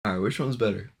which one's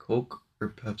better, Coke or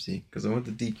Pepsi? Because I went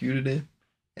to DQ today,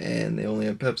 and they only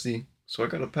have Pepsi, so I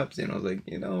got a Pepsi, and I was like,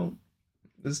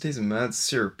 this tastes mad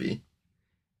syrupy,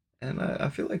 and I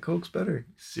feel like Coke's better.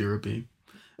 Syrupy.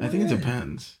 I think it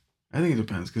depends.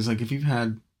 Because like if you've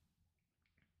had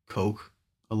Coke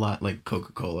a lot, like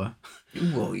Coca-Cola.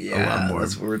 Well, yeah, a lot more.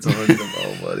 That's what we're talking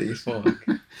about, buddy. Fuck.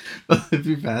 But if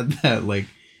you've had that, like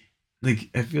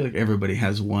I feel like everybody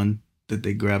has one that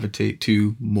they gravitate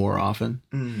to more often.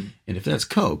 Mm. And if that's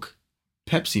Coke,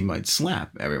 Pepsi might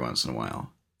slap every once in a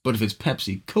while. But if it's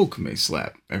Pepsi, Coke may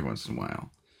slap every once in a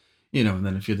while. And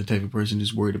then if you're the type of person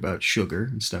who's worried about sugar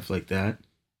and stuff like that,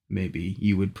 maybe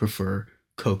you would prefer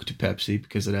Coke to Pepsi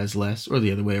because it has less, or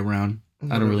the other way around.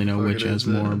 I don't really know which has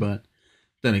more, but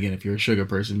then again, if you're a sugar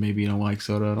person, maybe you don't like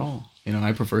soda at all.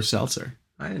 I prefer seltzer.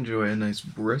 I enjoy a nice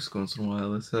brisk once in a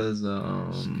while. It says,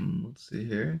 let's see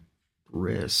here.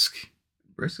 Brisk.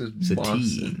 Brisk is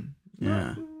Boston.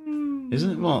 Yeah.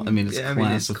 Isn't it? Well, I mean, it's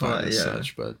classified as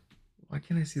such, but... Why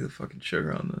can't I see the fucking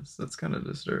sugar on this? That's kind of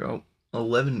disturbing.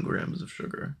 11 grams of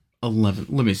sugar. 11.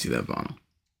 Let me see that bottle.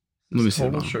 Let me see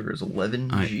total sugar is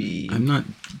 11 G. I'm not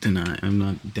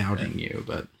doubting you,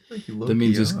 but that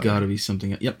means there's got to be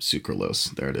something. Yep,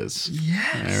 sucralose. There it is.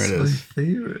 Yes, there it is. My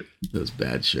favorite. Those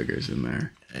bad sugars in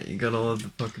there. Yeah, you gotta love the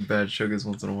fucking bad sugars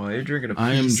once in a while. You're drinking a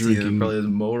peace tea that probably has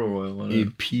motor oil in it.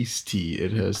 A peace tea.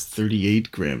 It has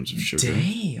 38 grams of sugar.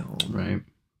 Damn. Right.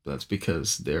 That's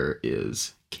because there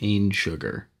is cane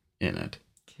sugar in it.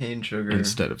 Cane sugar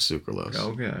instead of sucralose.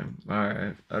 Okay, all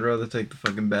right. I'd rather take the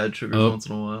fucking bad sugar once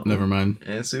in a while. Never mind.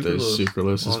 And sucralose. There's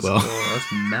sucralose as well.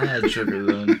 That's mad sugar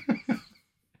then.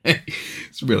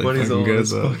 It's really fucking good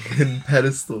though. Fucking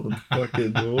pedestal.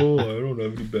 Fucking I don't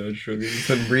have any bad sugar. You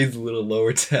can breathe a little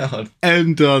lower down.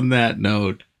 And on that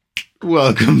note,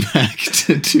 welcome back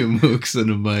to Two Mooks and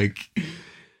a Mic,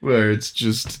 where it's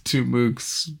just two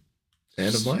Mooks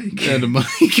and a mic. And a mic.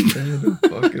 And a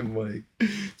fucking mic.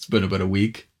 It's been about a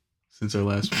week since our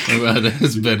last one. Well, it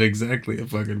has been exactly a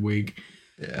fucking week.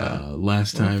 Yeah.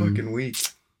 Last time. Fucking week.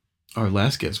 Our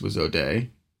last guest was O'Day.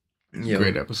 Yep.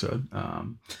 Great episode.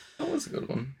 That was a good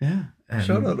one. Yeah.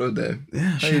 Shout out O'Day.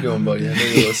 Yeah. How you doing, buddy? I know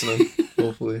you're listening.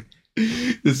 Hopefully.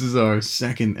 This is our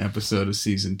second episode of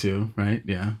season 2, right?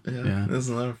 Yeah. This is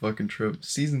another fucking trip.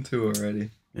 Season 2 already.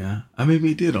 Yeah. I mean,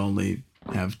 we did only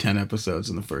have 10 episodes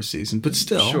in the first season, but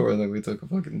still. Sure, that we took a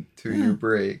fucking 2-year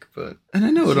break, but... And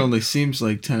I know it only seems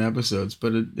like 10 episodes,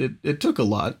 but it took a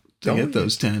lot to get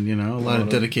those 10, a lot of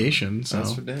dedication. So.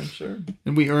 That's for damn sure.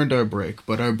 And we earned our break,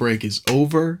 but our break is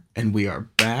over, and we are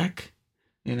back.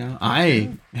 I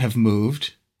have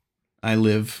moved. I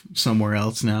live somewhere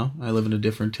else now. I live in a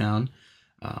different town.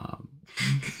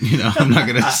 I'm not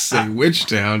going to say which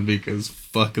town because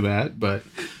fuck that, but...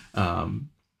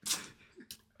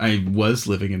 I was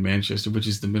living in Manchester, which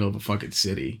is the middle of a fucking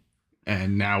city.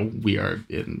 And now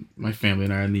my family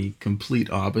and I are in the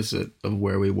complete opposite of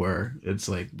where we were. It's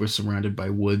like we're surrounded by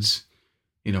woods.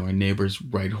 Our neighbors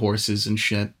ride horses and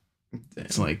shit. Damn.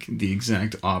 It's like the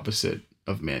exact opposite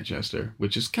of Manchester,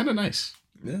 which is kind of nice.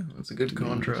 Yeah, it's a good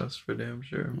contrast for damn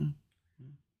sure. Yeah.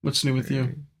 What's new with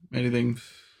you? Anything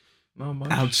not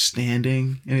much.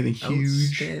 Outstanding? Anything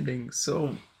huge? Outstanding.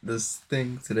 So... this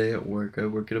thing today at work, I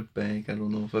work at a bank. I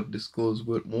don't know if I've disclosed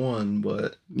what one,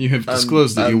 but... You have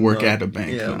disclosed that you work at a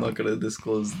bank. Yeah, I'm not going to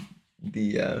disclose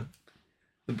the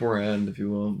brand, if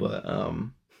you will, but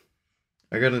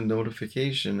I got a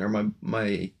notification, or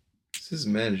my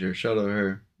assistant manager, shout out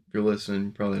her, if you're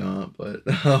listening, probably not, but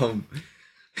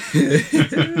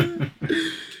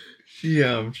she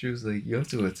was like, you have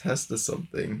to attest to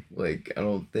something. Like, I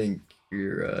don't think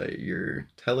your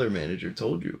teller manager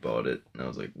told you about it. And I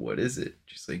was like, what is it?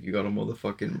 She's like, you got a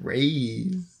motherfucking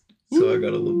raise. So I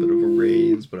got a little bit of a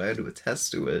raise, but I had to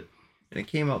attest to it. And it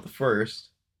came out the 1st.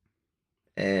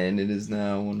 And it is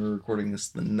now, when we're recording this,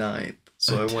 the 9th.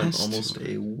 So I went almost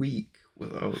a week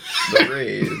without the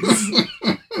raise.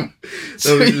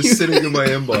 So it was just sitting in my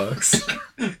inbox.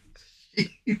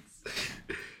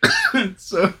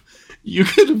 So you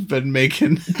could have been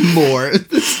making more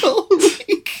this whole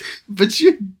week. But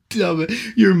you're dumb.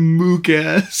 You're mook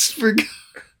ass.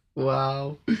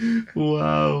 Wow.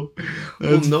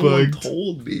 That's no one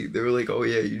told me. They were like, oh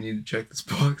yeah, you need to check this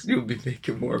box. You'll be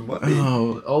making more money.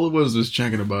 Oh, all it was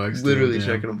checking a box. Literally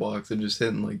checking a box and just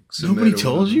hitting like submit. Nobody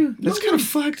told you? That's kind of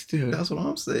fucked, dude. That's what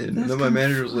I'm saying. And then my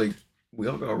manager was like, we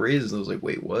all got raises. I was like,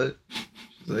 wait, what?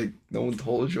 She's like, no one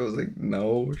told you? I was like,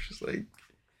 no. She's like,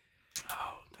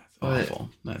 oh, that's awful.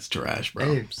 That's trash, bro.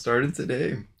 Hey, started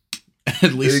today.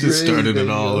 At least it started at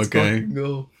all, okay?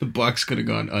 Go. The box could have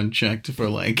gone unchecked for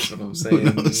like... That's what I'm saying.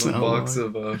 A box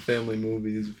of family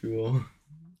movies, if you will.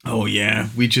 Oh yeah,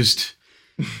 we just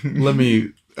let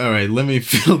me. All right, let me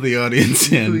fill the audience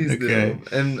in. Please Okay,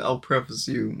 do. And I'll preface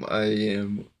you, I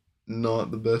am not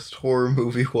the best horror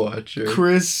movie watcher.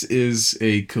 Chris is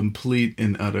a complete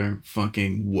and utter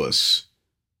fucking wuss.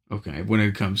 Okay, when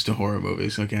it comes to horror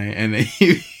movies. Okay, and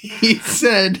he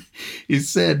said,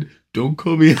 don't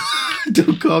call me,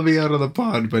 don't call me out of the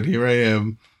pod. But here I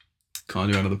am,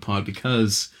 calling you out of the pod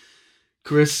because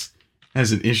Chris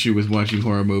has an issue with watching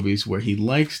horror movies where he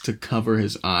likes to cover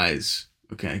his eyes.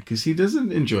 Okay, because he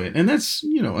doesn't enjoy it, and that's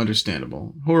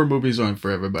understandable. Horror movies aren't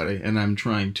for everybody, and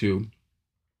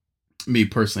me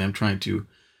personally, I'm trying to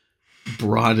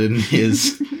broaden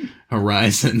his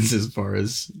horizons as far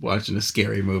as watching a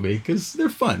scary movie because they're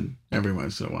fun every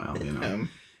once in a while,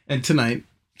 And tonight,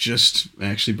 just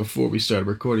actually before we started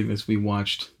recording this, we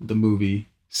watched the movie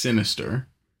Sinister,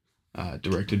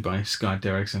 directed by Scott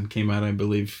Derrickson. Came out, I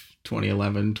believe,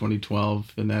 2011,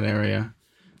 2012, in that area,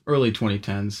 early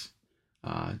 2010s.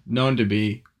 Known to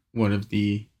be one of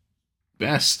the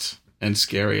best and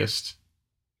scariest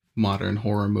modern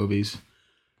horror movies.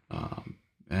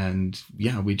 And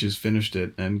yeah, we just finished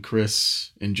it, and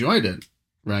Chris enjoyed it,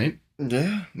 right?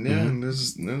 Yeah. And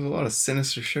there's a lot of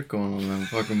sinister shit going on in that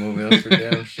fucking movie. That's for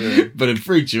damn sure. But it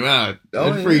freaked you out.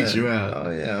 Freaked you out. Oh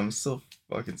yeah, I'm still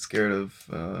fucking scared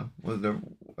of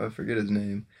I forget his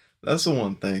name. That's the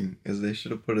one thing, is they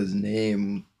should have put his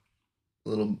name a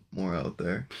little more out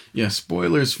there. Yeah,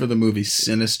 spoilers for the movie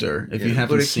Sinister. If you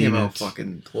haven't seen it, came out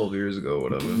fucking 12 years ago, or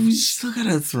whatever. We still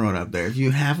gotta throw it up there. If you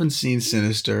haven't seen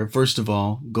Sinister, first of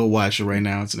all, go watch it right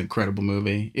now. It's an incredible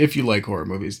movie. If you like horror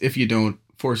movies, if you don't,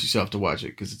 force yourself to watch it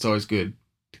because it's always good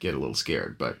to get a little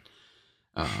scared. But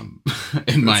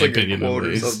in my opinion, at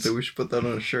least, we should put that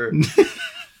on a shirt.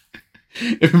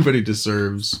 Everybody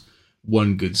deserves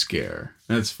one good scare.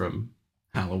 That's from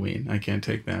Halloween. I can't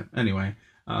take that anyway.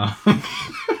 After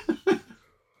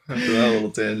that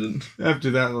little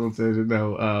tangent.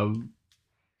 No.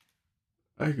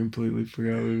 I completely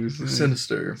forgot what it was saying.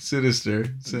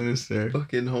 Sinister.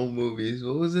 Fucking home movies.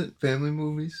 What was it? Family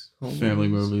movies? Family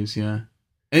movies, yeah.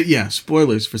 Yeah,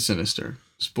 spoilers for Sinister.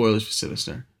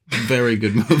 Very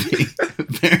good movie.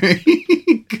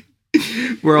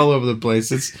 We're all over the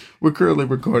place. We're currently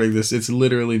recording this. It's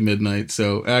literally midnight,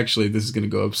 so actually this is going to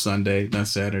go up Sunday, not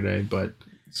Saturday, but...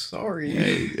 Sorry.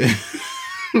 Hey.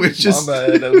 We're just... My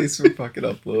bad. At least we're fucking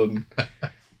uploading.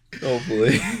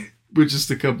 Hopefully. We're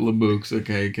just a couple of mooks,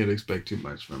 okay? Can't expect too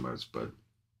much from us, but...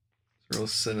 It's a real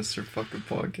sinister fucking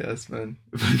podcast, man.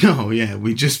 No, yeah,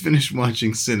 we just finished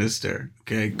watching Sinister,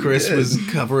 okay? Chris was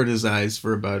covering his eyes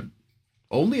for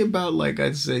only about, like,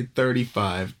 I'd say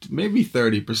 35, maybe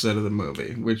 30% of the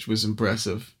movie, which was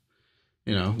impressive.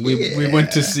 We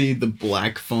went to see The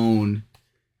Black Phone,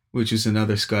 which is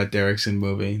another Scott Derrickson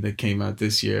movie that came out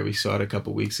this year. We saw it a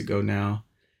couple weeks ago now,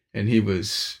 and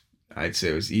I'd say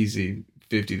it was easy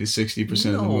 50 to 60%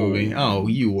 of the movie. Oh,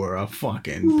 you were a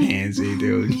fucking pansy,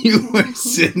 dude. You were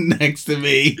sitting next to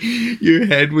me. Your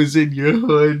head was in your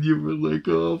hood. You were like,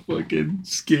 oh, fucking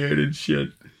scared and shit.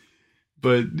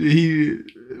 But he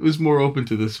was more open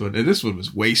to this one. And this one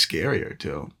was way scarier,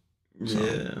 too. So,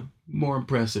 yeah. More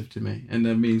impressive to me. And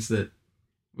that means that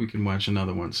we can watch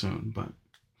another one soon. But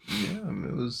yeah,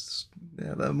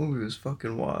 that movie was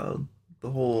fucking wild.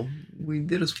 We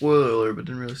did a spoiler alert, but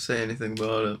didn't really say anything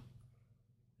about it.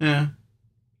 Yeah.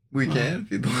 We can,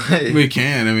 if you'd like. We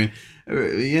can.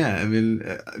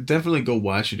 Definitely go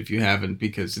watch it if you haven't,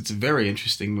 because it's a very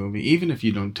interesting movie. Even if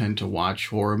you don't tend to watch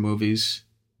horror movies,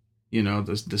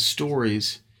 the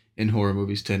stories in horror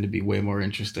movies tend to be way more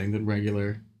interesting than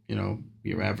regular,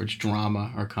 your average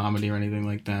drama or comedy or anything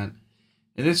like that.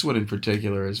 And this one in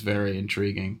particular is very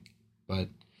intriguing. But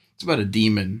it's about a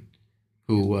demon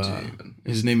who,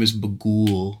 his name is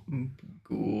Bagul.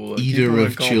 Eater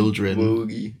of children.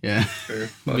 Boogie. Yeah.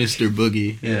 Mr.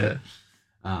 Boogie. Yeah.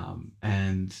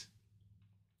 And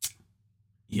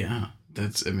yeah,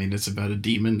 it's about a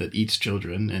demon that eats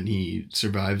children, and he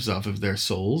survives off of their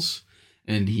souls,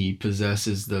 and he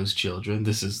possesses those children.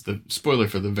 This is the spoiler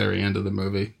for the very end of the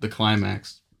movie, the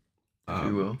climax.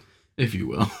 If you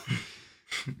will.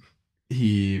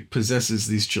 He possesses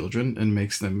these children and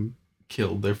makes them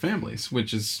kill their families,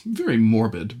 which is very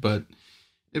morbid, but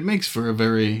it makes for a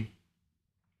very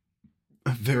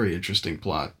interesting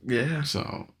plot. Yeah.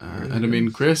 So,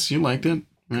 Chris, you liked it,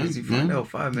 right? Because you find out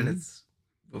 5 minutes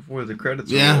before the credits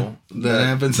roll. Yeah, that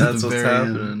happens. That's at the what's very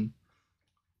happening. End.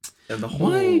 And the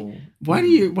whole. Why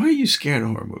are you scared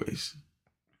of horror movies?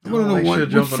 I want to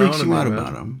know what freaks you out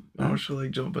about them. I don't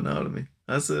like jumping out of me.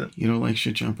 That's it. You don't like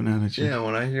shit jumping out at you? Yeah,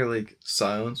 when I hear like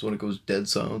silence, when it goes dead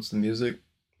silence, the music,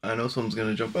 I know someone's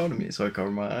gonna jump out at me, so I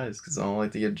cover my eyes because I don't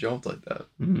like to get jumped like that.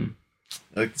 Mm.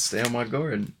 I like to stay on my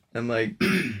guard. And like,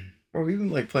 bro, even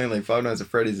like playing like Five Nights at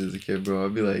Freddy's as a kid, bro,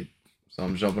 I'd be like,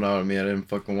 someone's jumping out at me. I didn't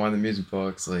fucking wind the music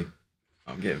box. Like,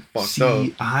 I'm getting fucked up.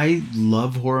 See, I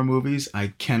love horror movies.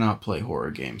 I cannot play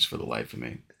horror games for the life of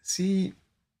me. See,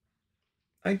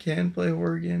 I can play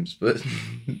horror games, but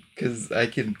because I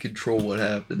can control what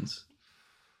happens,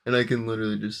 and I can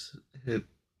literally just hit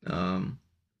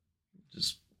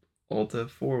just Alt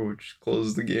F4, which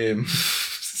closes the game.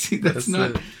 See, that's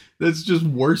not. it. That's just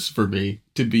worse for me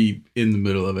to be in the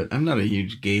middle of it. I'm not a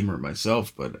huge gamer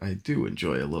myself, but I do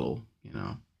enjoy a little,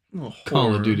 Oh, Call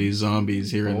horror. of Duty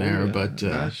zombies here and there. Yeah. But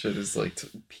that shit is like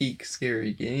peak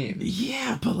scary game.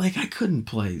 yeah, but like I couldn't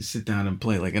sit down and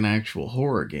play like an actual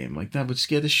horror game. Like that would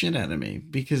scare the shit out of me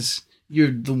because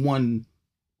you're the one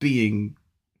being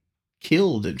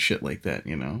killed and shit like that.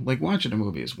 Like watching a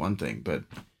movie is one thing, but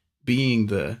being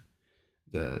the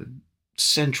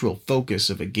central focus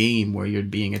of a game where you're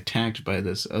being attacked by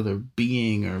this other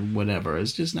being or whatever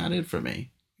is just not it for me.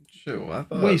 Shit, well, I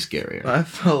thought Way scarier. I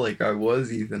felt like I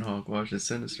was Ethan Hawke watching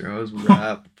Sinister. I was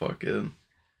wrapped fucking,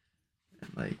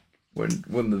 and like when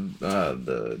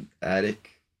the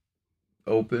attic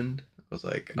opened, I was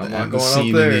like, I'm not going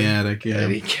up there. In the attic, yeah.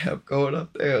 And he kept going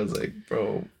up there. I was like,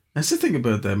 bro. That's the thing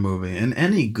about that movie, and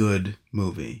any good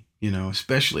movie,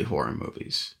 especially horror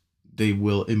movies, they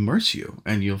will immerse you,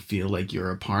 and you'll feel like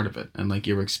you're a part of it, and like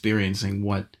you're experiencing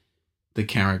what the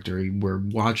character we're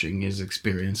watching is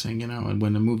experiencing, and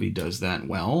when a movie does that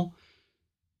well,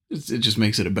 it just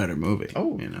makes it a better movie.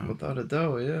 Oh, without a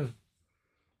doubt, yeah.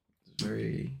 It's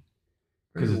very...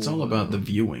 Because it's all about the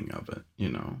viewing of it,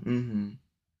 Mm-hmm.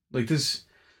 Like this,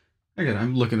 again,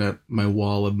 I'm looking at my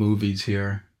wall of movies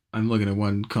here. I'm looking at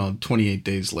one called 28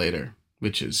 Days Later,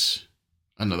 which is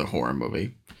another horror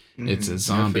movie. Mm-hmm. It's a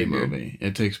zombie movie.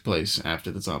 It takes place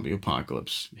after the zombie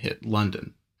apocalypse hit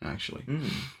London, actually.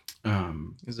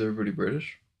 Is everybody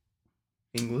British?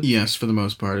 English? Yes, for the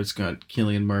most part. It's got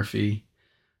Cillian Murphy,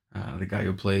 the guy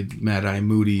who played Mad Eye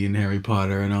Moody in Harry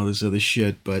Potter and all this other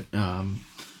shit, but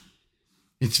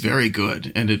it's very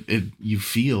good, and you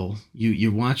feel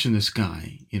you're watching this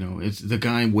guy. It's the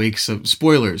guy wakes up.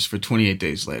 Spoilers for 28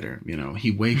 Days Later.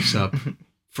 He wakes up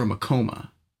from a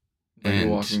coma, like and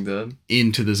The Walking Dead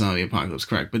into the zombie apocalypse.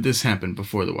 Correct, but this happened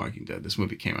before The Walking Dead. This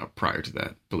movie came out prior to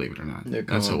that. Believe it or not,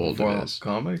 that's how old it is.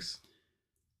 Comics?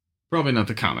 Probably not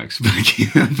the comics, but it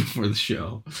came out before the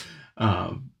show.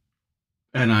 And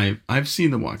I've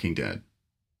seen The Walking Dead.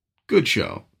 Good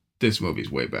show. This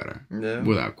movie's way better. Yeah.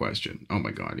 Without question. Oh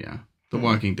my god, yeah. The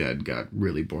Walking Dead got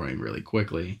really boring really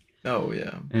quickly. Oh,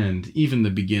 yeah. And even the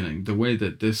beginning, the way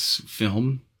that this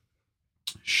film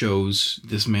shows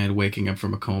this man waking up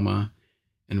from a coma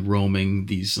and roaming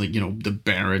these, the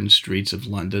barren streets of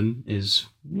London is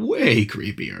way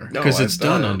creepier. Because it's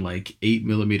done on,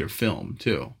 8mm film,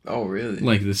 too. Oh, really?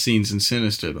 Like the scenes in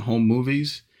Sinister, the home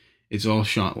movies, it's all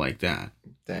shot like that.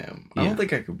 Damn. Yeah. I don't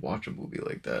think I could watch a movie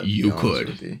like that. You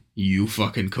could. You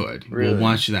fucking could. Really? We'll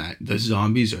watch that. The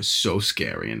zombies are so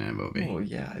scary in that movie. Oh,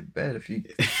 yeah, I bet. If you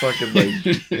fucking,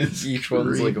 each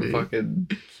one's like a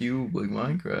fucking cube, like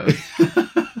Minecraft.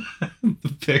 The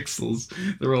pixels,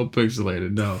 they're all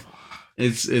pixelated. No,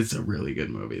 it's a really good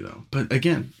movie, though. But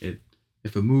again,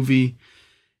 if a movie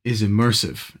is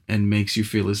immersive and makes you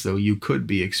feel as though you could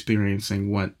be experiencing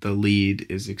what the lead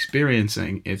is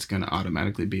experiencing, it's going to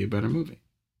automatically be a better movie.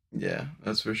 Yeah,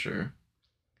 that's for sure.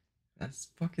 That's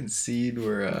fucking scene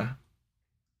where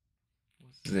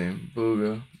what's his name?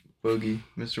 Boogie,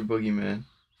 Mr. Boogeyman.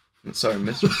 Sorry,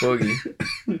 Mr.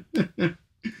 Boogie.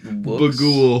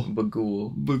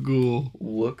 Bagul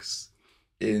looks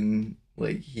in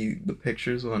the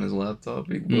pictures on his laptop.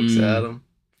 He looks at him.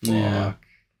 Fuck.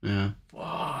 Yeah.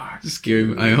 Fuck.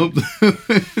 Scary. I hope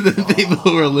the people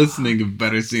who are listening have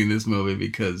better seen this movie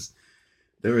because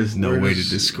there is no way to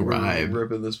describe.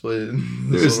 Ripping this place.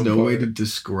 There is no way to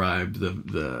describe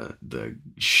the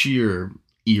sheer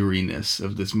eeriness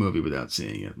of this movie without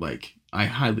seeing it. I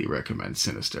highly recommend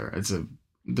Sinister. It's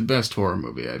the best horror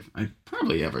movie I've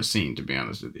probably ever seen, to be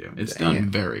honest with you. It's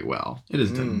done very well. It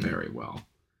is done very well.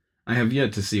 I have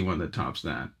yet to see one that tops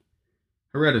that.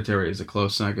 Hereditary is a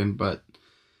close second, but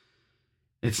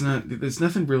it's not. There's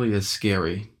nothing really as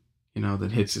scary,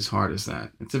 that hits as hard as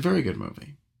that. It's a very good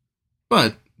movie.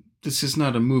 But this is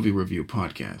not a movie review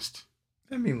podcast.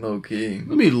 I mean, low key.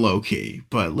 Low key,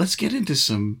 but let's get into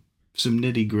some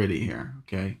nitty gritty here,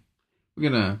 okay? We're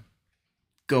gonna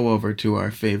go over to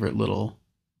our favorite little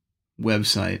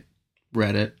website,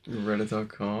 Reddit.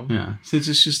 Reddit.com. Yeah, since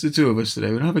it's just the two of us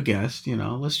today, we don't have a guest,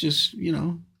 let's just,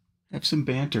 have some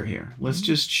banter here. Let's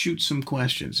just shoot some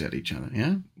questions at each other,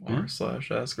 yeah? r/ask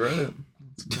Reddit.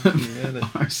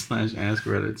 r/ask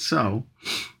Reddit. So,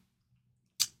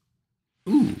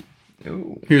 Ooh.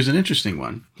 here's an interesting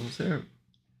one. What's there?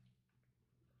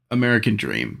 American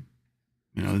Dream.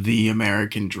 You know, the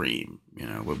American Dream. You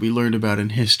know, what we learned about in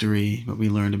history, what we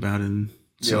learned about in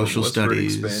social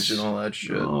studies. Expansion, all that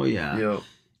shit. Oh, yeah. Yep.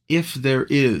 If there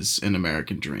is an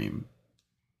American Dream,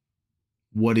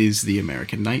 what is the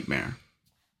American Nightmare?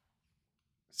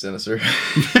 Sinister.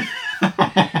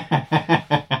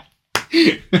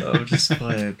 I'm just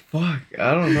playing. Fuck,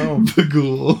 I don't know.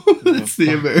 Bagul. That's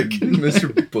the American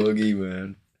Mr. Boogie,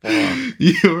 man. Fuck.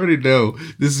 You already know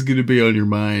this is going to be on your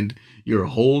mind. Your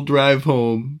whole drive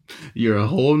home, your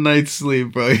whole night's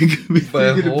sleep, bro. You're going to be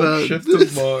thinking about shift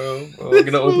this. tomorrow. I'm going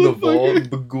to open the vault and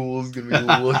Bagul's going to be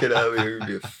looking at me. You're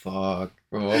going to be fuck,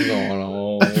 bro. I'm going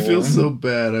home. I feel so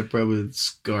bad. I probably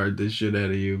scarred the shit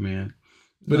out of you, man.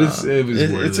 But it was worth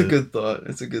it. It's a good thought.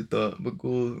 It's a good thought.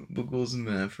 Bagul's a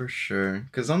man for sure.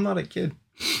 Because I'm not a kid.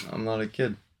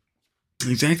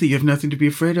 Exactly. You have nothing to be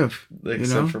afraid of.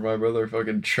 Except for my brother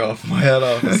fucking chopped my head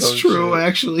off. That's true,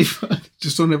 actually.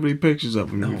 Just don't have any pictures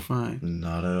of him. No, you're fine.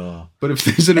 Not at all. But if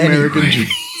there's an American dream,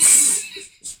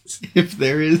 if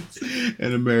there is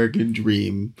an American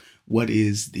dream, what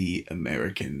is the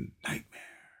American nightmare?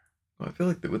 Well, I feel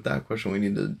like that with that question, we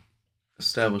need to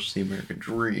establish the American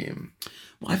dream.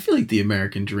 Well, I feel like the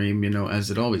American dream, you know, as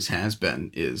it always has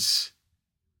been, is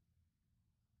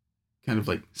kind of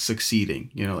like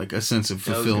succeeding, you know, like a sense of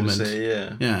fulfillment. I was gonna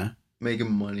say, yeah.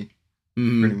 Making money,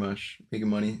 Mm-hmm. pretty much. Making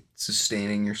money,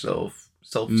 sustaining yourself,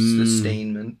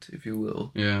 self-sustainment, if you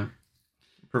will. Yeah.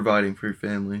 Providing for your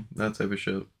family, that type of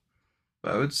shit.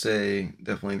 But I would say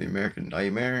definitely the American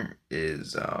nightmare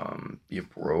is being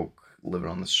broke, living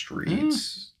on the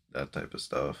streets, that type of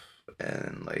stuff.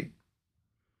 And like,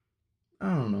 I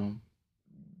don't know,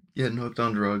 getting hooked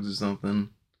on drugs or something.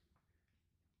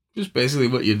 Just basically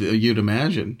what you'd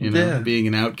imagine, you know, Yeah. being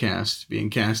an outcast, being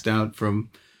cast out from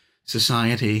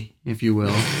society, if you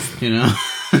will, you know,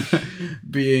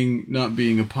 not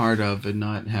being a part of and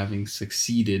not having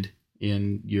succeeded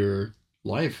in your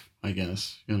life, I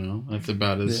guess, you know, that's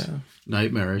about as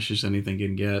nightmarish as anything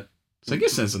can get. So I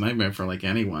guess that's a nightmare for like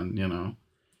anyone, you know.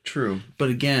 True. But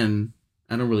again,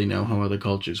 I don't really know how other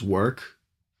cultures work.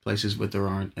 Places where there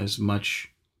aren't as much,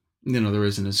 you know, there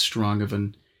isn't as strong of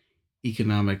an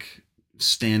economic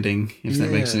standing, if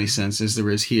that makes any sense, as there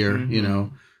is here, you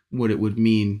know, what it would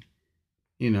mean,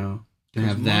 you know, to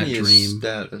have that dream.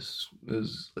 Status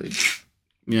is like,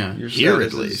 yeah, your here at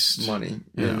status is least. money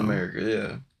in America,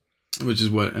 yeah. Which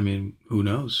is what, I mean, who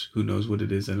knows? Who knows what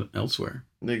it is elsewhere?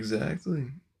 Exactly.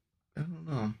 I don't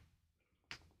know.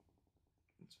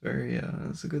 It's very,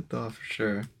 it's a good thought for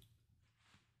sure.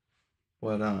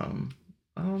 But, I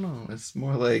don't know. It's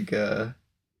more like, I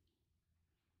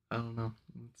don't know.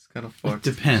 It's kind of fucked.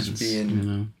 It depends, you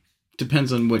know.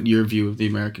 Depends on what your view of the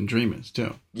American dream is,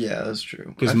 too. Yeah, that's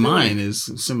true. Because mine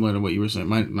is similar to what you were saying.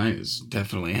 Mine is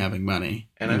definitely having money.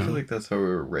 And I feel like that's how we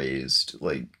were raised.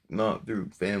 Like, not through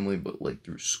family, but like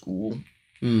through school.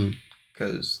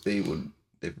 Because they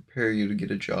prepare you to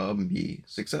get a job and be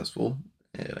successful.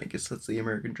 And I guess that's the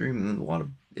American dream. And then a lot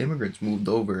of immigrants moved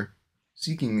over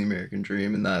seeking the American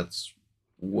dream. And that's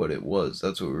what it was.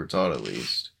 That's what we were taught, at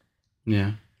least.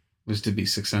 Yeah. Was to be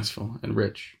successful and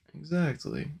rich.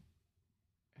 Exactly.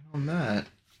 And on that,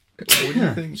 what do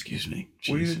you think? Excuse me.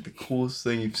 What do you think the coolest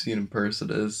thing you've seen in person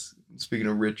is? Speaking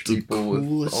of rich people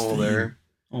with all their...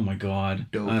 Oh my god.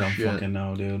 Dope I don't shit. fucking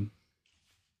know, dude.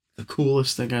 The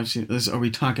coolest thing I've seen. Are we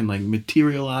talking like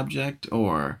material object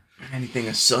or... Anything,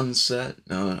 a sunset,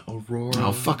 aurora.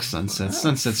 Oh, fuck sunsets.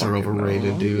 Sunsets are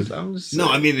overrated, dude. No,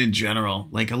 I mean in general.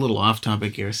 Like a little off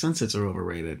topic here. Sunsets are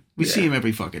overrated. We see them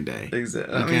every fucking day.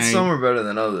 Exactly. Okay? I mean, some are better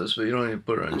than others, but you don't even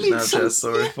put it on your Snapchat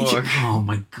story. Fuck. Oh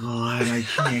my god, I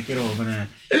can't get over that.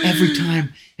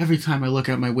 Every time I look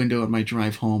out my window on my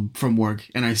drive home from work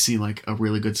and I see like a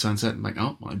really good sunset, I'm like,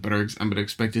 oh, I'm gonna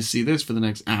expect to see this for the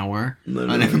next hour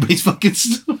on everybody's fucking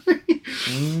story.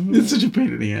 It's such a pain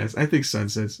in the ass. I think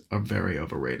sunsets are very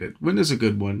overrated. When there's a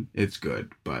good one, it's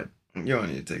good, but you don't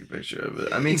need to take a picture of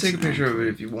it. I mean, take a picture of it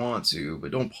if you want to,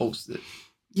 but don't post it.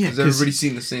 Yeah, because everybody's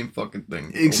seen the same fucking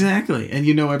thing. Exactly, and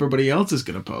you know everybody else is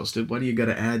gonna post it. What do you got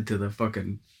to add to the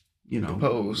fucking, you know,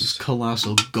 post?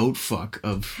 Colossal goat fuck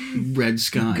of red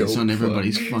skies on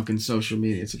everybody's fucking social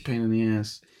media? It's a pain in the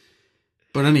ass.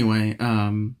 But anyway,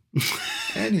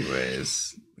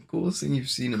 anyways. Coolest thing you've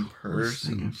seen in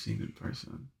person?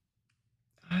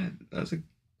 That's a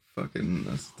tough question.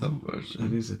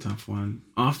 That is a tough one.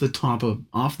 Off the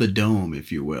dome,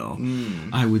 if you will.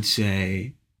 I would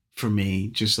say for me,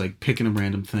 just like picking a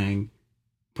random thing,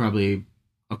 probably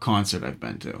a concert I've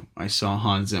been to. I saw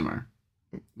Hans Zimmer.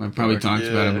 I've probably talked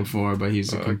about it before, but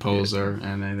he's a composer,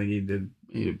 and I think he did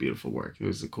beautiful work. It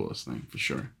was the coolest thing, for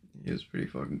sure. He was pretty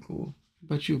fucking cool.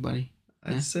 What about you, buddy?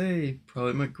 I'd say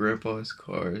probably my grandpa's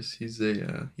cars. He's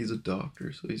a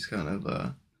doctor, so he's kind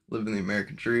of living the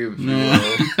American dream, if you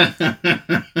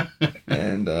will.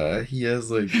 And he has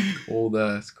like old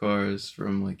ass cars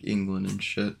from like England and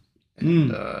shit.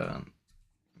 And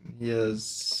he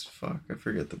has I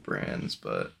forget the brands,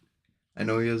 but I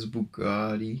know he has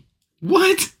Bugatti.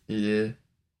 What? Yeah.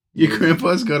 Your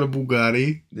grandpa's got a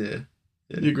Bugatti? Yeah.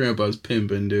 Your grandpa's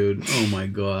pimping, dude. Oh my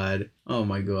god. Oh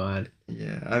my god.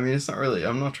 Yeah, I mean, it's not really.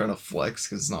 I'm not trying to flex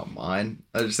because it's not mine.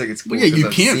 I just think it's cool. Well, yeah, you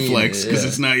can't flex because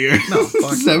it's not yours. No,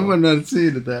 fuck no. Everyone not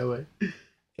seeing it that way.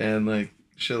 And like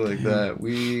shit like that.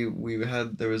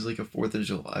 There was like a 4th of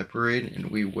July parade,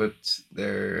 and we whipped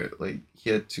their like he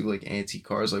had 2 like antique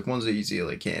cars, like ones that you see at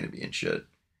like Canopy and shit,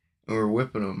 and we were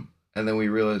whipping them, and then we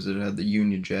realized it had the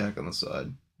Union Jack on the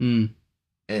side. And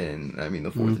I mean,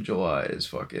 the 4th of July is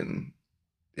fucking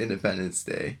Independence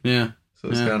Day. Yeah. So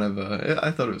it's kind of,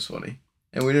 I thought it was funny.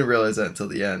 And we didn't realize that until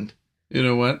the end. You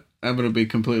know what? I'm going to be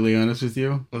completely honest with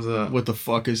you. What's that? What the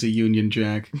fuck is a Union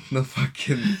Jack?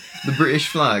 The British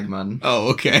flag, man.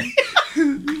 Oh, okay.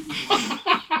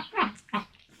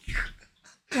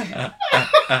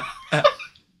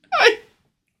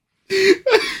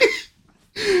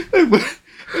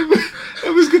 I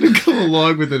was going to go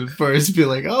along with it at first, be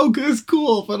like, oh, that's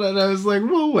cool. But then I was like,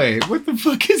 well, wait, what the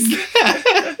fuck is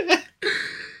that?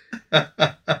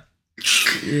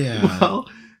 Yeah. Well,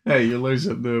 hey, you learn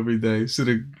something new every day. So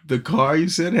the car you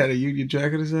said had a Union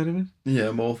Jack on the side of it?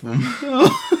 Yeah, both of them.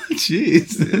 Oh,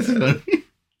 jeez. That's funny.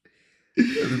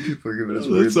 Other people are giving us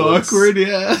weird That's looks. awkward,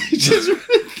 yeah.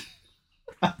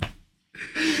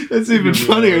 That's even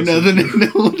funnier now that I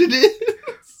know what it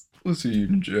is. What's a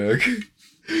Union Jack?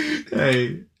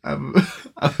 Hey, I'm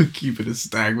keeping a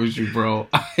stack with you, bro.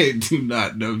 I do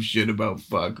not know shit about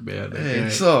fuck, man. Hey,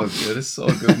 it's all good. It's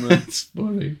all good, man. It's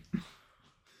funny.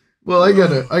 Well, I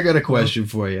got a question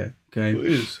for you. Okay,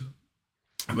 please.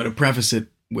 I'm gonna preface it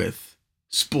with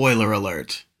spoiler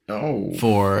alert. Oh,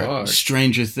 for fuck.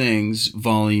 Stranger Things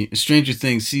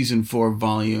season 4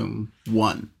 volume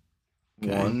 1.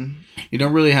 Okay? 1. You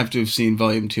don't really have to have seen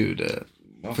volume 2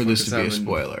 for this to be a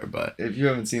spoiler, but if you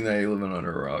haven't seen that, you're living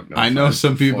under a rock. No, I know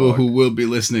some people who will be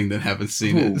listening that haven't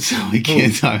seen it, so we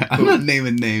can't talk. I'm not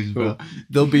naming names, bro.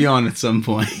 They'll be on at some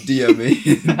point. DM me.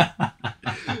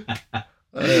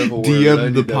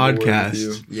 DM the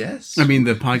podcast. Yes. I mean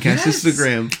the podcast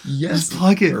Instagram. Yes. Just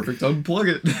plug it. Perfect. Unplug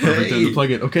it. Perfect time to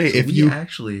plug it. Okay, so if we you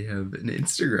actually have an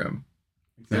Instagram.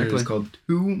 Exactly. It's called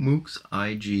 2Mooks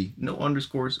IG. No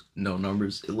underscores, no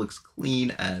numbers. It looks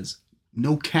clean as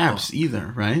no caps fuck.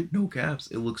 either, right? No caps.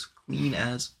 It looks clean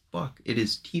as fuck. It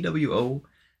is TWOMOOC.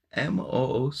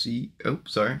 Oh,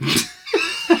 sorry.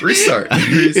 Restart.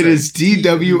 It is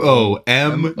TWOMOOKSIG.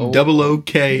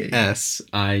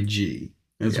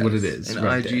 That's what it is. And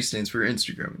right IG there. stands for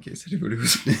Instagram, in case anybody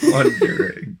was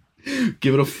wondering.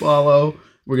 Give it a follow.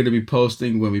 We're going to be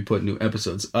posting when we put new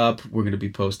episodes up. We're going to be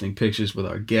posting pictures with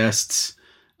our guests.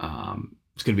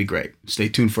 It's going to be great. Stay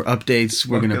tuned for updates.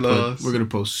 We're going to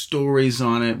post stories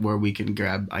on it where we can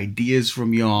grab ideas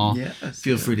from y'all. Yes,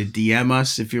 Feel free to DM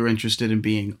us if you're interested in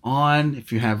being on.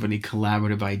 If you have any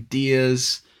collaborative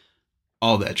ideas,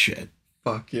 all that shit.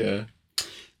 Fuck yeah.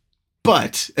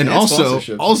 But, and also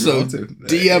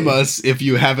DM us if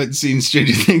you haven't seen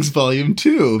Stranger Things Volume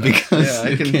 2, because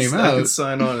it came out. I can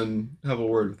sign on and have a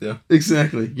word with you.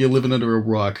 Exactly. You're living under a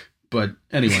rock. But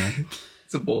anyway.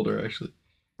 It's a boulder, actually.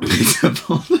 It's a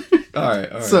boulder. All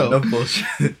right. So, no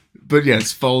bullshit. But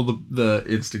yes, follow the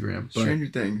Instagram. Stranger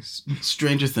Things.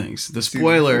 Stranger Things. The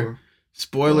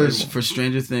spoilers for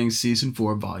Stranger Things Season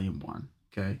 4, Volume 1.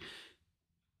 Okay.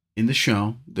 In the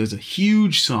show, there's a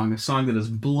huge song, a song that is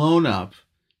blown up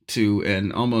to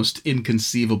an almost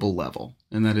inconceivable level,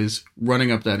 and that is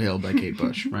Running Up That Hill by Kate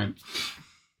Bush, right?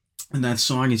 And that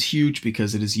song is huge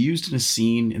because it is used in a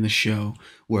scene in the show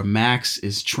where Max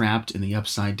is trapped in the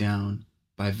Upside Down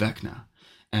by Vecna.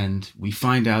 And we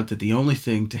find out that the only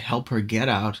thing to help her get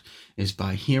out is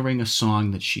by hearing a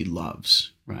song that she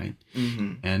loves, right?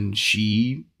 Mm-hmm. And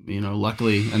she,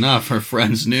 luckily enough, her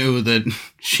friends knew that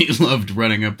she loved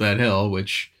Running Up That Hill,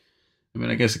 which, I mean,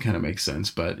 I guess it kind of makes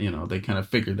sense, but, they kind of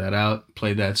figured that out,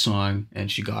 played that song, and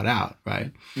she got out,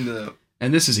 right? No.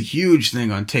 And this is a huge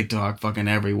thing on TikTok, fucking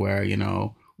everywhere,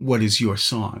 what is your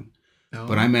song? Oh.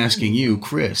 But I'm asking you,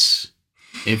 Chris,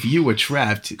 if you were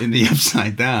trapped in the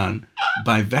Upside Down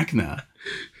by Vecna,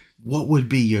 what would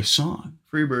be your song?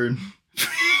 Freebird.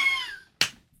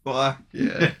 Fuck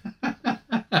yeah.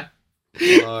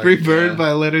 Free Bird yeah.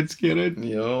 by Leonard Skinner.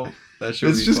 Yo, that should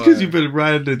It's be just fire. because you've been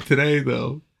riding it today,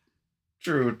 though.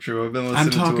 True. I've been I'm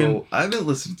listening talking- I've been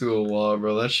listening to it a lot,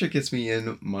 bro. That shit gets me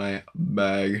in my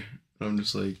bag. I'm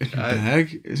just like, In your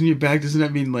bag? Isn't your bag? Doesn't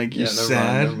that mean like you're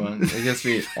sad? Never mind. It gets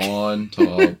me on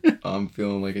top. I'm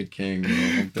feeling like a king, bro.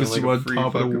 I'm Puts feeling you like on a free top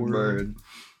of the fucking world. bird.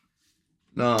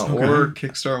 No, Okay. or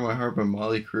Kickstart My Heart by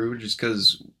Molly Crew, just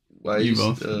because You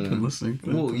both been listening to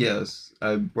that, well, then? yes,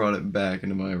 I brought it back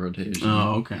into my rotation.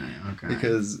 Oh, okay.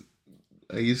 Because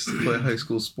I used to play high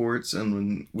school sports, and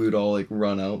when we would all like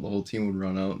run out, the whole team would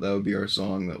run out. That would be our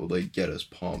song that would like get us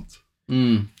pumped.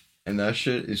 Mm. And that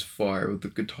shit is fire with the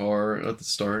guitar at the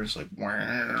start. It's like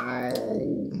wow,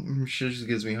 shit just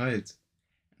gets me hyped.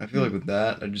 I feel like with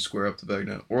that, I just square up to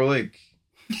Vecna, or like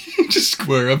Just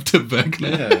square up to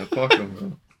Vecna. yeah, fuck him,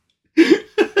 bro.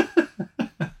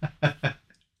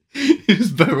 You're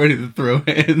just about ready to throw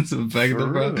hands and Vecna, For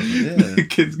bro. real, yeah.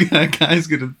 The guy's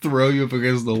gonna throw you up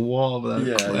against the wall without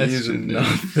Yeah, question. using dude.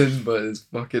 nothing but his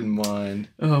fucking mind.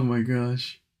 Oh my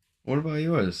gosh. What about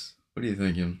yours? What are you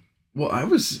thinking? Well, I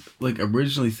was like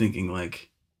originally thinking like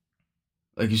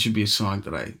it should be a song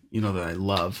that I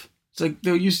love. It's like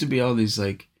there used to be all these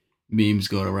like memes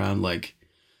going around like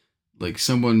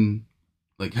someone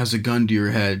like has a gun to your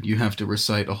head, you have to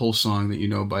recite a whole song that you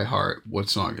know by heart. What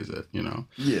song is it, you know?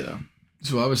 Yeah.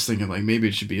 So I was thinking like maybe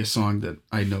it should be a song that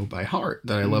I know by heart,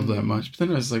 that I love that much. But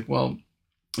then I was like, well,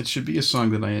 it should be a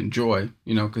song that I enjoy,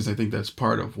 you know, because I think that's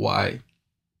part of why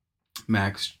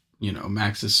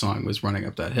Max's song was Running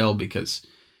Up That Hill, because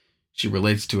she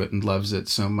relates to it and loves it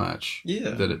so much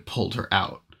that it pulled her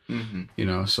out. Mm-hmm. You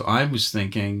know, so I was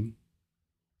thinking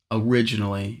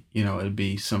originally, you know, it'd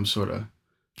be some sort of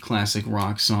classic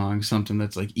rock song, something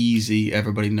that's like easy,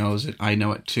 everybody knows it, I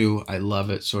know it too, I love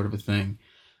it, sort of a thing.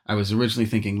 I was originally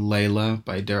thinking Layla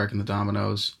by Derek and the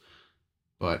Dominoes,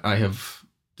 but I have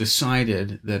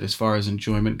decided that as far as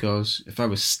enjoyment goes, if I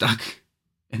was stuck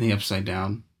in the Upside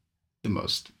Down, the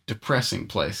most depressing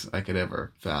place I could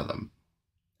ever fathom,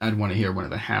 I'd want to hear one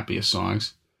of the happiest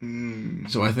songs.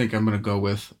 So I think I'm going to go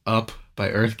with Up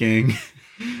by Earth Gang,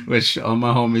 which all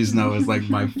my homies know is like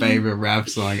my favorite rap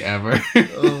song ever.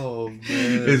 Oh, man.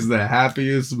 It's the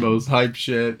happiest, most hype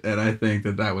shit, and I think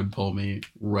that would pull me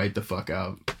right the fuck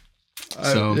out.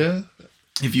 Yeah.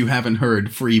 If you haven't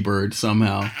heard Free Bird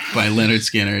somehow by Leonard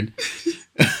Skinner,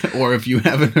 or if you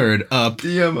haven't heard Up,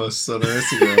 DM us on our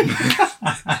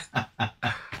Instagram.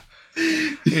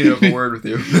 Need to have a word with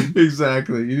you.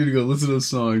 Exactly. You need to go listen to those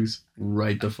songs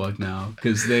right the fuck now,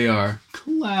 because they are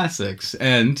classics,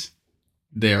 and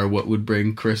they are what would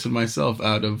bring Chris and myself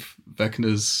out of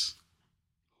Vecna's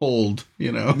hold,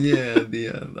 you know? Yeah, the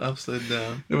Upside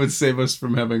Down. It would save us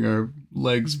from having our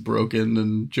legs broken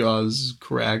and jaws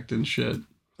cracked and shit.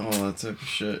 Oh, that type of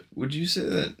shit. Would you say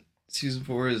that season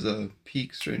 4 is a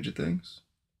peak Stranger Things?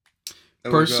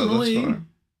 That we've got thus Personally, far?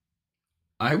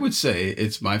 I would say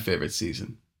it's my favorite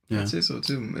season. Yeah. I'd say so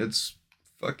too. It's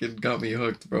fucking got me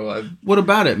hooked, bro. What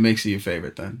about it makes it your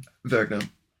favorite then? Vecna.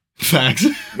 Facts.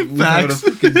 Without a Facts.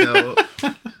 fucking doubt.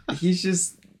 He's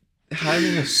just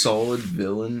having a solid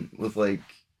villain with like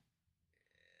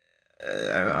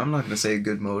I'm not gonna say a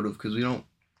good motive because we don't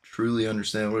truly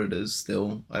understand what it is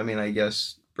still. I mean, I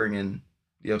guess bringing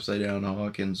the Upside Down to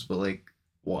Hawkins, but like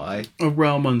why? A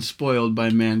realm unspoiled by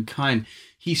mankind.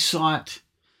 He sought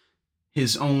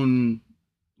his own,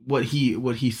 what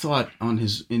he thought on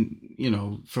his,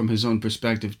 from his own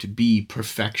perspective to be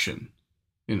perfection,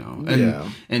 you know.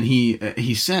 And and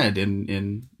he said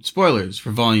in spoilers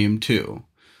for volume 2,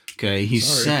 okay, he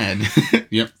said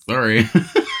yep, sorry.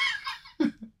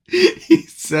 He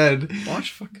said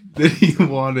Watch fucking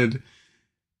that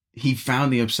he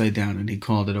found the Upside Down and he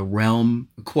called it a realm,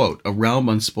 quote, a realm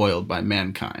unspoiled by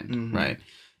mankind, right?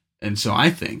 And so I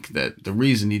think that the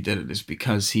reason he did it is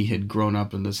because he had grown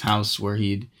up in this house where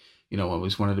he'd,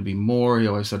 always wanted to be more. He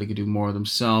always thought he could do more of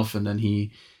himself. And then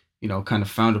he, kind of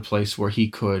found a place where he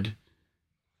could,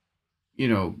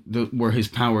 where his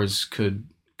powers could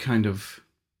kind of,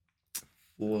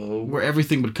 where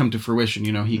everything would come to fruition.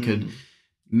 He could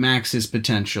max his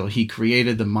potential. He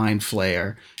created the mind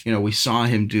flayer. We saw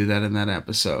him do that in that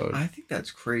episode. I think that's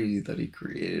crazy that he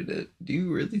created it. Do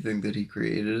you really think that he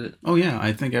created it? Oh yeah,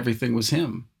 I think everything was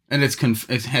him, and it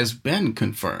has been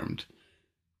confirmed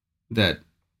that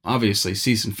obviously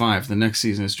season 5, the next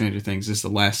season of Stranger Things, is the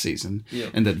last season,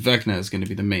 and that Vecna is going to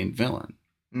be the main villain.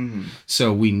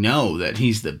 So we know that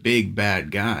he's the big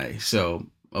bad guy. So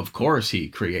of course he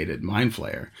created Mind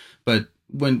Flayer, but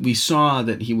when we saw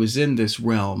that he was in this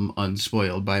realm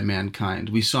unspoiled by mankind,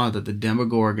 we saw that the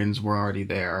Demogorgons were already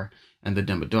there, and the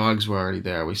Demodogs were already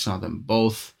there. We saw them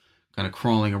both kind of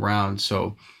crawling around.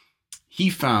 So he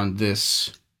found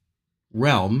this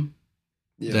realm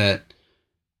that,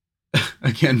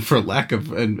 again, for lack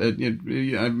of, and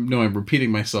I know I'm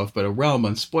repeating myself, but a realm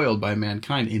unspoiled by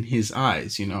mankind in his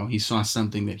eyes. You know, he saw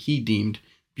something that he deemed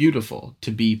beautiful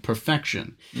to be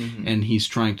perfection, and he's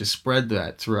trying to spread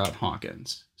that throughout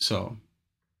Hawkins. So,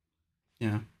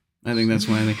 yeah, I think that's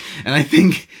one thing. And I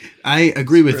think I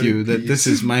agree with you that this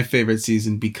is my favorite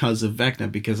season because of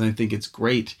Vecna, because I think it's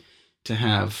great to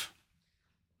have,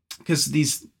 because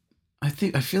I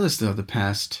feel as though the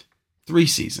past 3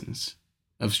 seasons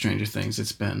of Stranger Things,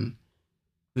 it's been,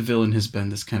 the villain has been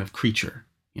this kind of creature.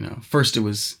 You know, first it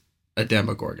was a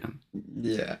Demogorgon.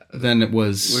 Yeah. Then it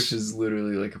was... Which is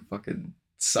literally like a fucking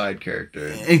side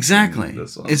character. Exactly.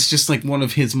 It's just like one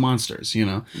of his monsters, you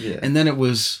know? Yeah. And then it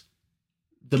was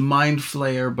the Mind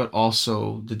Flayer, but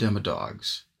also the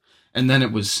Demodogs. And then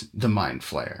it was the Mind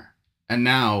Flayer. And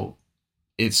now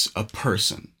it's a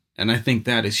person. And I think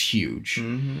that is huge.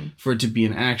 For it to be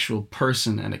an actual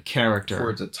person and a character. For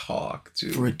it to talk,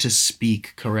 too. For it to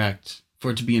speak, correct.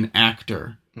 For it to be an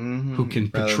actor who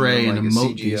can portray and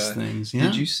emote these things. Yeah?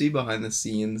 Did you see behind the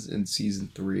scenes in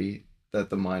season 3 that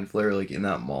the Mind Flayer, like in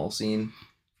that mall scene,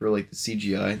 for like the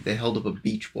CGI, they held up a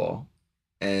beach ball.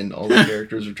 And all the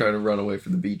characters were trying to run away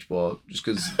from the beach ball just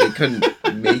because they couldn't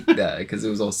make that because it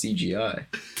was all CGI.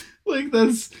 Like,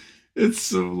 it's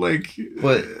so like...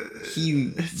 But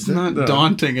it's not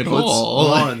daunting at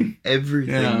all. On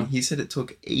everything. Yeah. He said it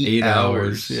took 8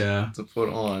 hours to put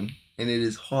on. And it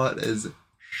is hot as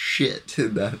shit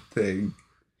in that thing.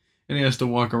 And he has to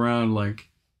walk around like,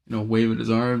 you know, waving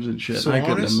his arms and shit. So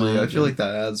honestly, I feel like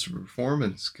that adds to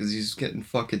performance because he's getting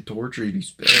fucking tortured. He's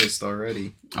pissed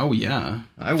already. Oh yeah,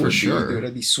 I would, for sure. Dude,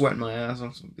 I'd be sweating my ass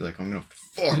off. I'd be like, I'm gonna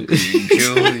fucking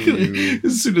kill you.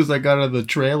 As soon as I got out of the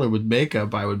trailer with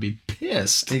makeup, I would be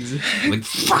pissed. Exactly. Like,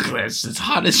 fuck this. It's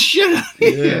hot as shit out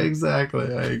here. Yeah,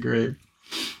 exactly. I agree.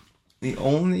 The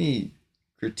only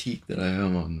critique that I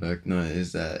have on Vecna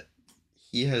is that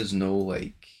he has no,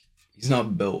 like, he's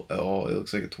not built at all. He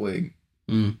looks like a twig.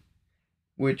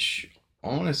 Which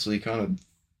honestly kind of,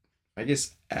 I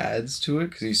guess, adds to it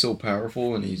because he's so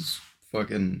powerful and he's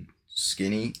fucking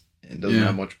skinny and doesn't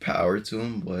have much power to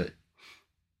him, but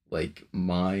like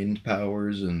mind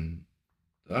powers and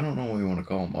I don't know what you want to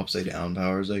call them, upside down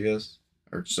powers, I guess,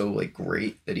 are so like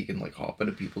great that he can like hop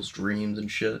into people's dreams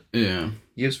and shit. Yeah.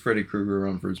 He gives Freddy Krueger a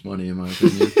run for his money, in my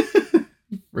opinion.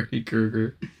 Freddy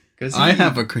Krueger. I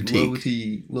have a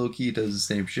critique. Low-key does the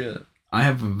same shit. I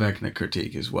have a Vecna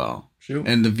critique as well. Shoot.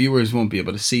 And the viewers won't be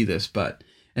able to see this,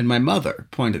 and my mother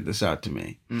pointed this out to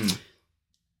me.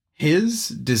 His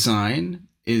design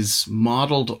is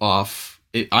modeled off,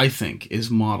 I think, is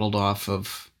modeled off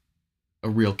of a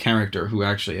real character who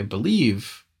actually, I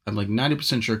believe, I'm like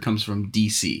 90% sure comes from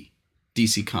DC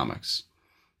Comics.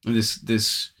 And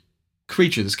this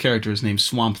creature, this character is named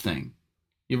Swamp Thing.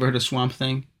 You ever heard of Swamp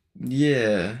Thing?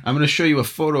 Yeah. I'm going to show you a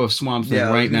photo of Swamp Thing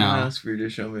right now. Ask for you to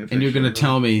show me and you're going to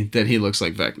tell me that he looks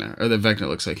like Vecna, or that Vecna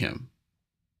looks like him.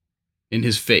 In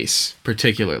his face,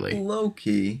 particularly.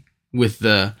 Low-key. With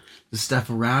the stuff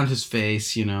around his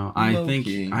face, you know. I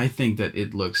think that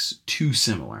it looks too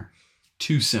similar.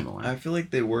 Too similar. I feel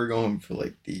like they were going for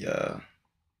like the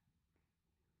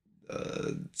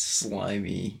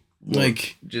slimy look,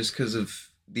 like, just because of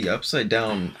the Upside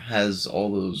Down has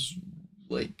all those,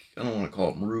 like, I don't want to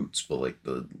call them roots, but like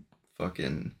the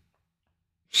fucking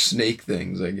snake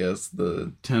things, I guess.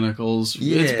 The tentacles.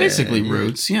 Yeah, it's basically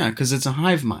roots, because it's a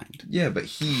hive mind. Yeah, but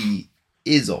he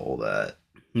is all that.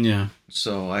 Yeah.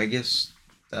 So I guess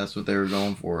that's what they were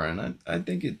going for, and I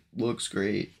think it looks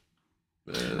great.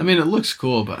 I mean, it looks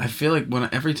cool, but I feel like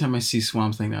every time I see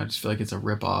Swamp Thing now, I just feel like it's a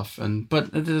ripoff, but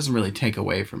it doesn't really take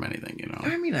away from anything, you know.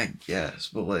 I mean, I guess,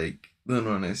 but like then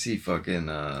when I see fucking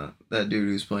that dude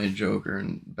who's playing Joker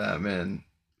and Batman,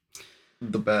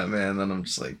 then I'm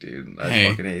just like, dude, I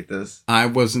fucking hate this. I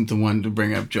wasn't the one to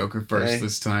bring up Joker first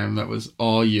this time. That was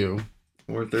all you.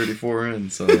 We're 34 in,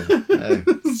 so hey.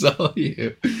 It's all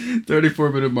you.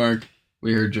 34-minute mark.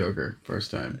 We heard Joker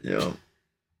first time. Yep.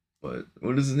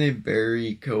 What is his name?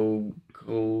 Barry Cogan?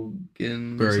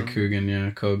 Barry Coogan, yeah.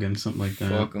 Cogan, something like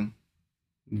that. Fuck him.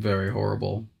 Very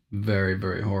horrible. Very,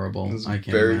 very horrible. I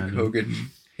can't Barry imagine. Cogan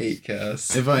hate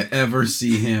cast. If I ever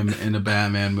see him in a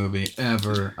Batman movie,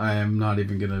 ever, I'm not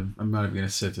even gonna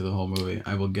sit through the whole movie.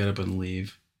 I will get up and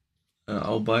leave.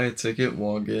 I'll buy a ticket,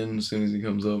 walk in, as soon as he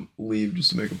comes up, leave just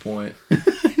to make a point.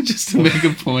 Just to make a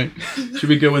point. Should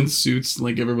we go in suits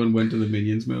like everyone went to the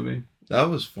Minions movie? That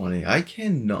was funny. I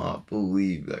cannot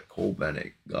believe that Cole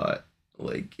Bennett got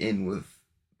like in with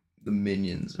the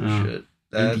minions and Oh. shit.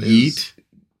 And That is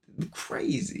Yeet.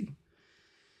 crazy.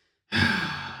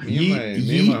 Yeet,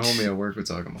 Me and my homie at work were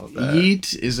talking about that.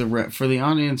 Yeet is for the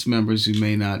audience members who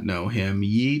may not know him.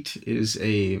 Yeet is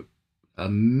a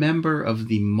member of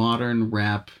the modern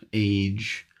rap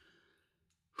age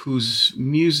whose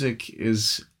music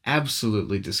is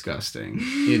absolutely disgusting.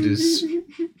 It is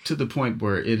to the point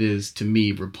where it is, to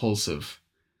me, repulsive.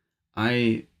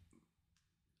 I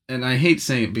hate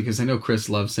saying it because I know Chris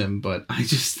loves him, but I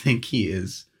just think he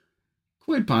is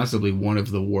quite possibly one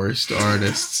of the worst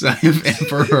artists I have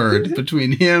ever heard.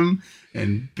 Between him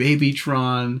and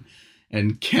Babytron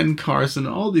and Ken Carson,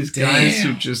 all these guys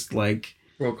who just like...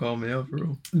 Bro, call me out,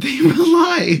 bro. They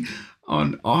rely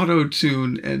on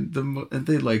auto-tune and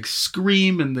they like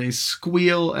scream and they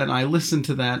squeal, and I listen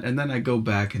to that, and then I go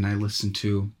back and I listen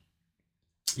to,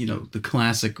 you know, the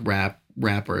classic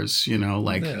rappers, you know,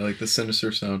 like... Yeah, like the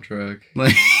Sinister soundtrack.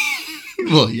 Like...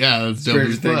 Well, yeah, that's dope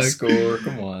as fuck. Score,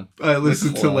 come on. I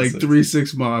listen to like 3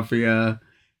 6 Mafia,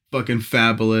 fucking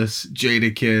Fabulous,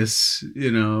 Jadakiss, you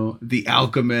know, The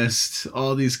Alchemist,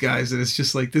 all these guys, and it's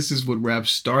just like, this is what rap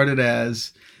started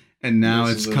as, and now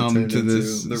it's come to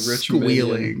this the rich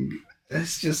squealing. minion.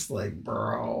 It's just like,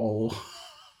 bro.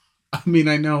 I mean,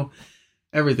 I know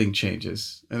everything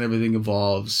changes and everything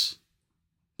evolves,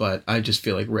 but I just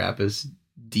feel like rap is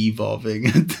devolving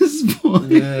at this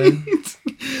point. Yeah.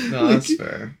 No, Like, that's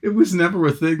fair. it was never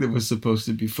a thing that was supposed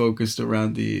to be focused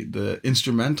around the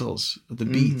instrumentals, the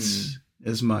beats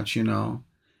as much, you know.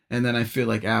 And then I feel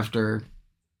like after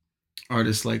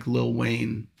artists like Lil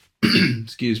Wayne,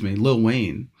 Lil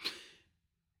Wayne,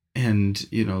 and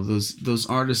you know those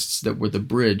artists that were the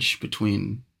bridge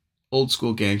between old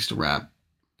school gangster rap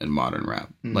and modern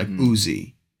rap, like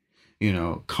Uzi, you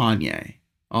know, Kanye,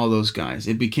 all those guys.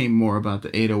 It became more about the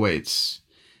 808s.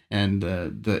 And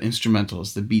the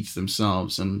instrumentals, the beats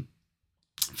themselves, and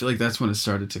I feel like that's when it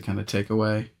started to kind of take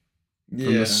away from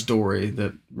the story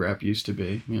that rap used to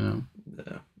be, you know.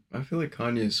 Yeah, I feel like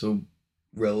Kanye is so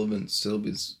relevant still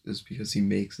is because he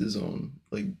makes his own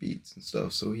like beats and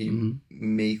stuff. So he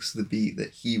makes the beat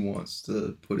that he wants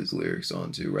to put his lyrics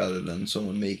onto, rather than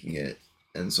someone making it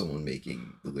and someone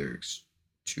making the lyrics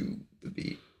to the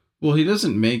beat. Well, he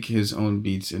doesn't make his own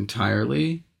beats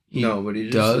entirely. But he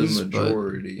just does the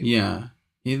majority. Yeah.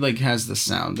 He like has the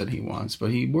sound that he wants, but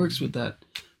he works with that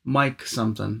Mike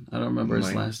something. I don't remember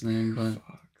his last name, but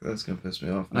fuck, that's gonna piss me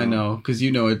off now. I know, because you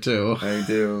know it too. I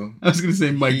do. I was gonna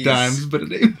say Mike Dimes, but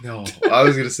it ain't. No, I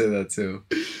was gonna say that too.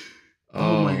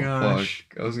 Oh my gosh.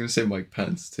 Fuck. I was gonna say Mike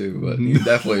Pence too, but he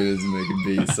definitely isn't making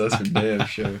beats. That's for damn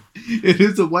sure. It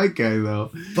is a white guy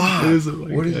though. Fuck. It is a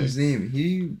white what guy. is his name?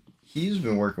 He's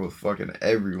been working with fucking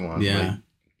everyone. Yeah. Like,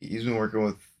 he's been working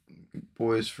with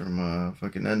boys from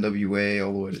fucking NWA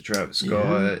all the way to Travis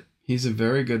Scott. Yeah. He's a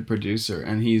very good producer,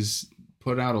 and he's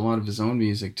put out a lot of his own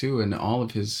music too, and all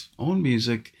of his own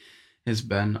music has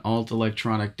been alt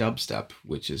electronic dubstep,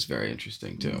 which is very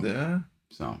interesting too. Yeah.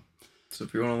 So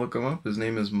if you want to look him up, his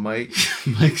name is Mike.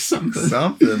 Mike something.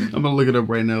 I'm gonna look it up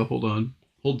right now. Hold on.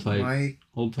 Hold tight.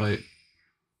 Hold tight.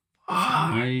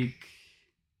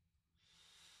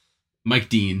 Mike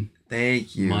Dean.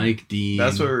 Thank you. Mike Dean.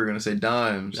 That's what we were going to say,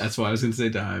 Dimes. That's why I was going to say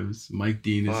Dimes. Mike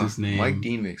Dean is his name. Mike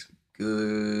Dean makes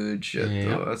good shit,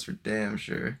 though. That's for damn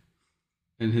sure.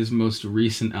 And his most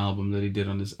recent album that he did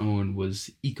on his own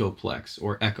was Ecoplex,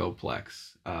 or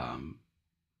Echoplex. It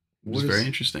was very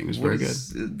interesting. It was very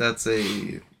good. That's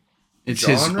a It's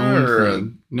genre his own or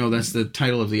thing. No, that's the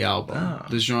title of the album. Ah.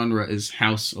 The genre is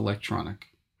house electronic.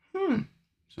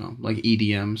 So, like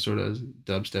EDM, sort of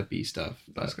dubstep-y stuff.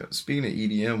 But speaking of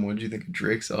EDM, what did you think of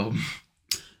Drake's album?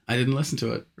 I didn't listen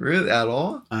to it. Really? At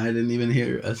all? I didn't even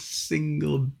hear a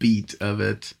single beat of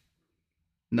it.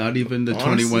 Not even the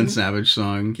Honestly, 21 Savage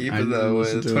song. Keep it that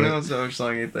way. The 21 Savage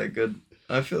song ain't that good.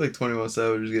 I feel like 21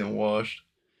 Savage is getting washed.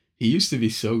 He used to be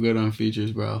so good on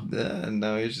features, bro. Yeah, and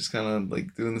now he's just kind of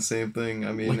like doing the same thing.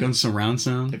 I mean, like on surround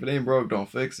sound? If it ain't broke, don't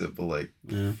fix it. But like,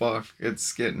 fuck,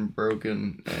 it's getting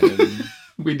broken. And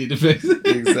we need to fix it.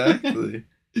 Exactly.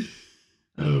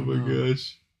 Oh my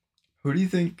gosh. Who do you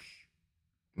think,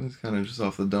 it's kind of just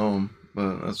off the dome,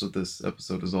 but that's what this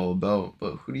episode is all about.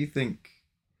 But who do you think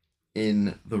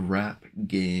in the rap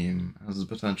game has the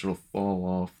potential to fall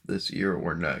off this year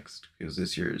or next? Because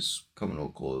this year is coming to a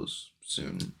close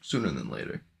sooner than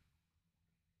later.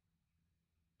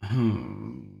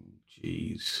 Oh,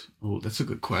 jeez. Oh, that's a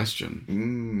good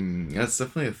question. That's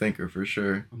definitely a thinker for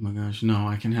sure. Oh my gosh, no,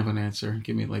 I can have an answer.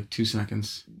 Give me like 2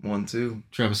 seconds. 1, 2.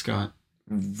 Travis Scott.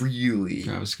 Really?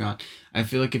 Travis Scott. I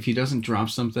feel like if he doesn't drop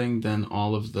something, then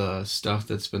all of the stuff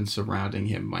that's been surrounding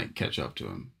him might catch up to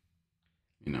him.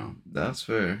 You know, That's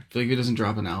fair. I feel like if he doesn't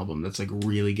drop an album that's like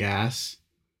really gas,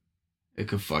 it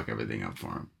could fuck everything up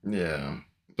for him. Yeah.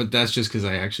 But that's just because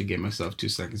I actually gave myself 2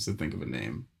 seconds to think of a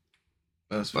name.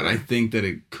 That's But fair. I think that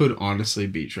it could honestly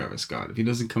be Travis Scott. If he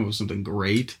doesn't come up with something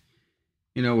great,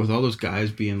 you know, with all those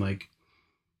guys being like,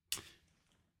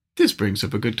 this brings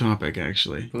up a good topic,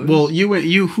 actually. Please? Well,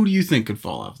 who do you think could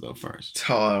fall off though first?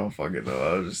 Oh, I don't fucking know.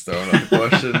 I was just throwing out the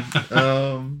question.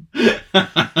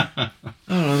 I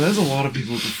don't know. There's a lot of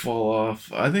people who could fall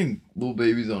off. I think Lil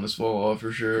Baby's on his fall off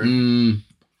for sure.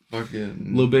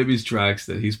 Fucking Lil Baby's tracks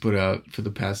that he's put out for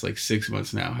the past like 6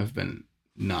 months now have been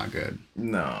not good.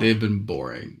 No. They've been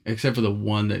boring. Except for the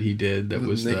one that he did that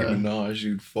was Nicki the Minaj,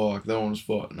 dude, fuck. That one was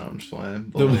fuck. No, I'm just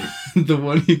playing. But the, like, the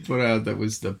one he put out that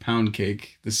was the Pound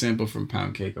Cake, the sample from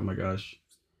Pound Cake. Oh my gosh.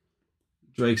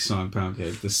 Drake's song Pound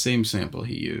Cake, the same sample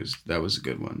he used. That was a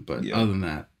good one. But Yeah. other than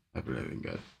that, I've been everything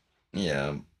good.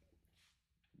 yeah.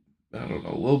 I don't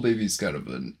know. Lil Baby's kind of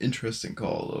an interesting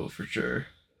call though, for sure.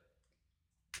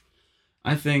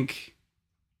 I think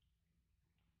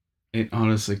it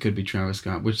honestly could be Travis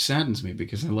Scott, which saddens me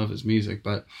because I love his music.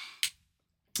 But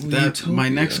my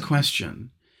next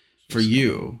question for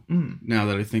you, now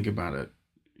that I think about it,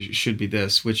 should be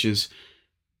this, which is,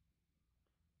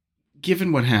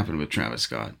 given what happened with Travis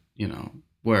Scott, you know,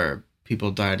 where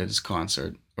people died at his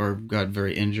concert or got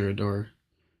very injured, or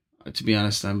to be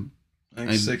honest, I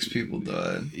think 6 people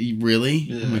died. Really?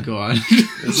 Yeah. Oh my god.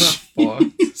 Is that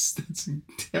fucked? That's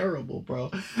terrible, bro.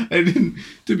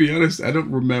 To be honest, I don't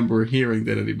remember hearing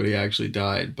that anybody actually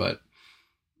died, but,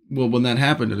 well, when that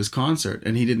happened at his concert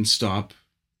and he didn't stop,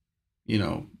 you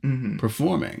know,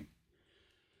 performing,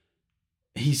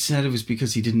 he said it was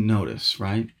because he didn't notice,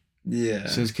 right? Yeah.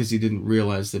 So it's because he didn't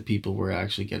realize that people were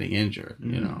actually getting injured,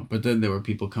 you know. But then there were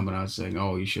people coming out saying,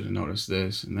 oh, you should have noticed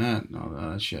this and that and all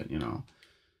that shit, you know.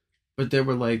 But they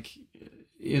were like,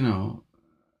 you know,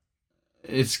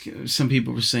 some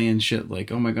people were saying shit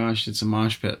like, oh my gosh, it's a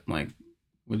mosh pit. Like,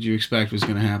 what did you expect was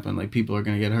going to happen? Like, people are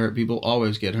going to get hurt. People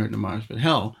always get hurt in a mosh pit.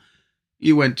 Hell,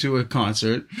 you went to a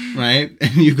concert, right?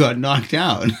 And you got knocked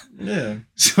out. Yeah.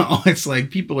 So it's like,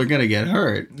 people are going to get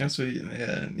hurt. That's what you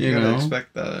You gotta know?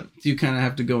 expect that. You kind of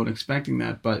have to go in expecting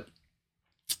that. But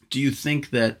do you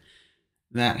think that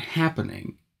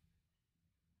happening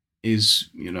is,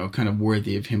 you know, kind of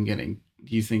worthy of him getting,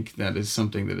 do you think that is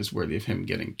something that is worthy of him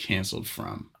getting canceled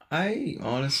from? I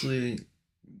honestly,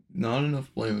 not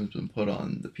enough blame has been put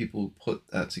on the people who put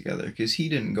that together, because he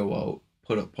didn't go out,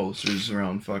 put up posters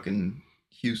around fucking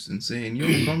Houston saying, yo,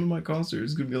 come to my concert,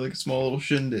 it's gonna be like a small little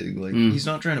shindig. Like, he's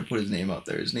not trying to put his name out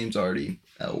there. His name's already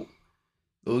out.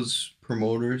 Those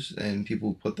promoters and people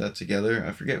who put that together,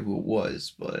 I forget who it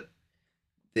was, but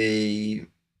they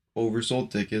oversold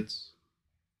tickets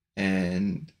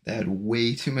and they had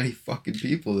way too many fucking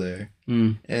people there.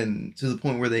 And to the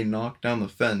point where they knocked down the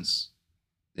fence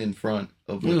in front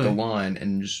of like the line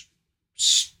and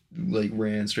just like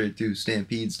ran straight through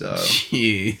Stampede style.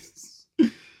 Jeez.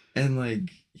 And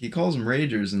like, he calls them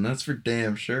Ragers, and that's for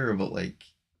damn sure, but like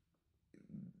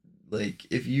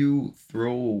if you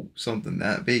throw something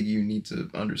that big, you need to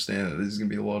understand that there's gonna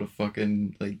be a lot of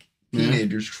fucking like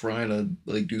teenagers trying to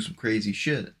like do some crazy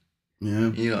shit.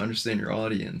 Yeah. You know, understand your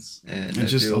audience. And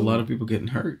just a lot of people getting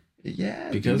hurt.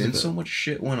 Yeah, because dude, of and it. so much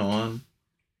shit went on.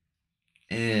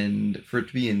 And for it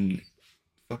to be in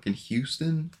fucking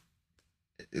Houston,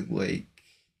 like,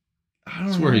 I don't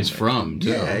know. That's where he's from,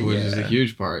 too, which is a yeah.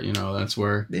 huge part. You know, that's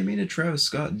where They made a Travis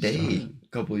Scott Day a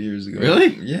couple of years ago.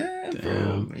 Really? Yeah,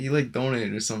 Damn. bro. He like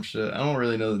donated or some shit. I don't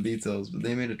really know the details, but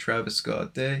they made a Travis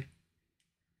Scott Day.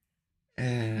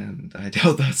 And I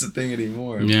doubt that's a thing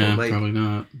anymore. Yeah, but, like, probably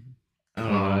not. I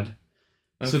don't know.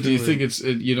 I So do feel you like-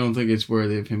 think you don't think it's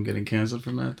worthy of him getting canceled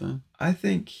from that then? I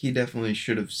think he definitely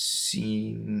should have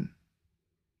seen.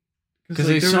 'Cause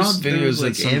I saw there videos was, at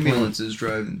like some point- ambulances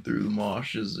driving through the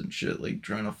moshes and shit, like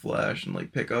trying to flash and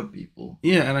like pick up people.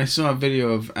 Yeah, and I saw a video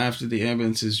of after the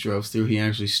ambulances drove through, he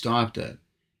actually stopped it.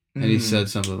 And he said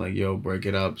something like, yo, break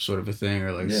it up, sort of a thing,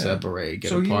 or like separate,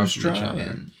 get apart from each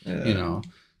other. Yeah. You know,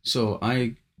 so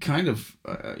I kind of,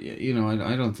 you know,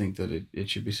 I don't think that it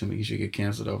should be something he should get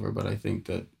canceled over, but I think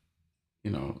that, you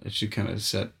know, it should kind of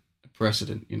set a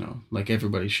precedent, you know, like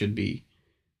everybody should be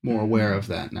more aware of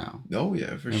that now. Oh,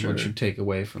 yeah, for sure. Everyone should take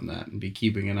away from that and be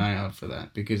keeping an eye out for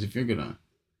that, because if you're going to,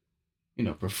 you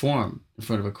know, perform in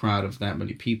front of a crowd of that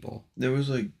many people, There was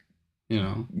like, you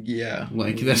know, yeah.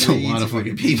 like that's a lot of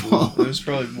fucking people. There's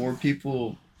probably more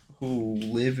people who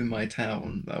live in my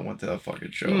town that went to that fucking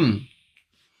show.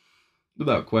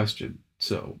 Without question.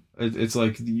 So it's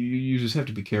like you just have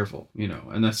to be careful, you know,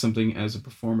 and that's something as a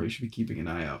performer you should be keeping an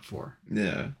eye out for.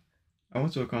 Yeah. I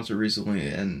went to a concert recently,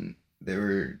 and they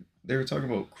were talking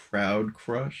about crowd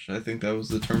crush. I think that was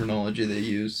the terminology they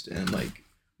used, and like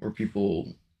where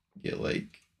people get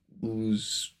like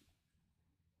lose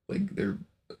like their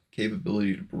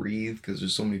capability to breathe because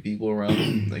there's so many people around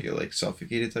them. They get like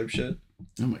suffocated type shit.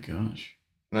 Oh my gosh.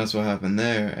 And that's what happened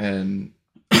there. And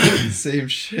same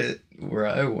shit where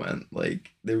I went.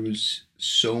 Like there was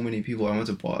so many people. I went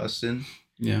to Boston,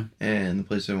 Yeah. and the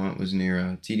place I went was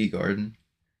near TD Garden.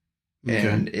 Okay.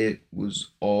 And it was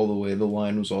all the way. The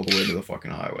line was all the way to the fucking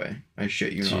highway. I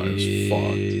shit you not. It was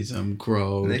fucked. Jeez, I'm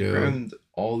crow, And they dude. crammed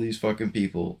all these fucking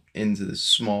people into this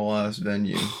small ass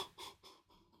venue.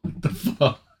 What the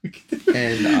fuck?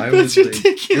 And I That's was like,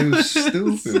 ridiculous. it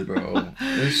was stupid, bro.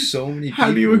 There's so many people.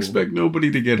 How do you expect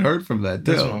nobody to get hurt from that,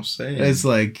 though? That's what I'm saying. It's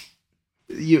like,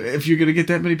 if you're going to get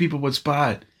that many people what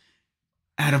spot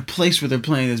at a place where they're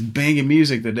playing this banging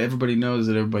music that everybody knows,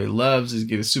 that everybody loves, is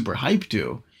getting super hyped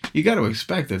to, you got to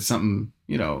expect that something,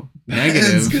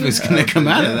 negative is going to come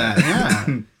out of that.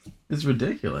 Yeah. It's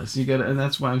ridiculous. And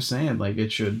that's why I'm saying, like,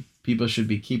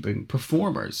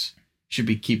 performers should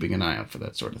be keeping an eye out for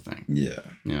that sort of thing. Yeah.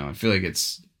 I feel like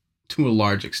it's, to a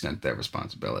large extent, their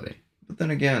responsibility. But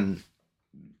then again,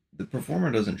 the performer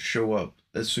doesn't show up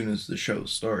as soon as the show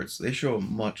starts. They show up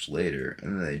much later,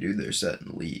 and then they do their set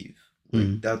and leave.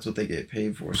 Like, that's what they get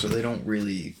paid for. So they don't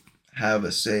really have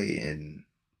a say in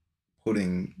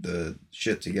putting the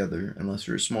shit together unless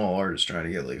you're a small artist trying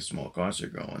to get like a small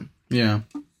concert going. Yeah,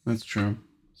 that's true.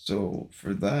 So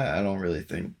for that, I don't really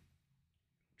think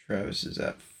Travis is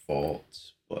at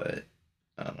fault, but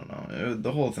I don't know.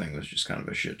 The whole thing was just kind of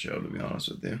a shit show, to be honest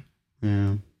with you.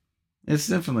 Yeah. It's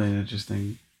definitely an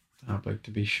interesting topic,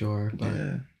 to be sure. But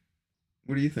yeah.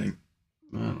 What do you think?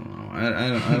 I don't know.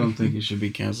 I don't think you should be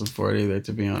canceled for it either,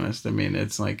 to be honest. I mean,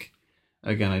 it's like,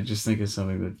 again, I just think it's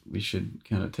something that we should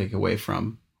kind of take away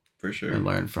from. For sure. And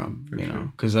learn from, For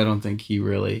sure. because I don't think he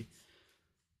really,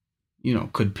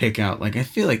 could pick out, like, I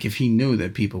feel like if he knew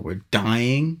that people were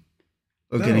dying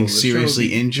or getting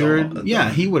seriously injured,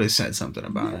 he would have said something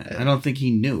about it. I don't think he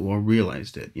knew or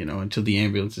realized it, until the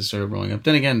ambulances started rolling up.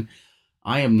 Then again,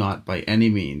 I am not by any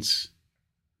means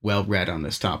well read on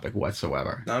this topic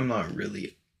whatsoever. I'm not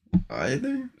really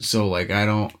either. So, like, I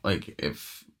don't, like,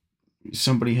 if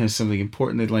somebody has something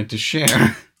important they'd like to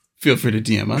share, feel free to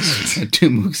DM us at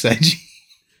 2MooksIG.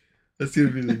 That's gonna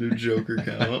be the new Joker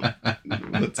count.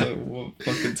 What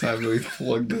fucking time do we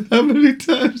plug this? How many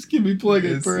times can we plug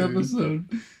it per episode?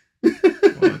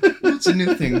 What's a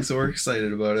new thing so we're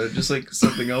excited about it? Just like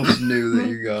something else new that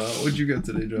you got. What'd you get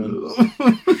today, John?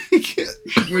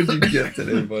 What'd you get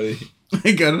today, buddy?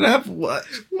 I got an Apple Watch.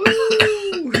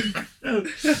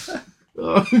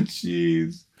 Oh,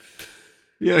 jeez.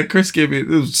 Yeah, Chris gave me, it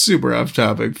was super off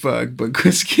topic, but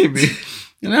Chris gave me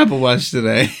an Apple Watch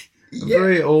today. A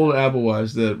very old Apple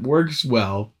Watch that works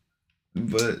well.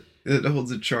 But it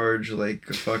holds a charge like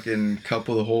a fucking cup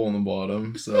with a hole in the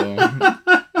bottom, so. A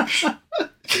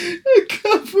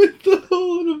cup with the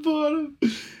hole in the bottom.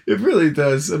 It really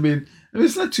does. I mean,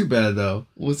 it's not too bad, though.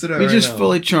 What's it at We right just now?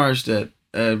 fully charged it,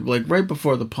 like right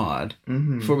before the pod,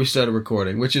 before we started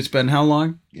recording, which it's been how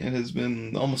long? It has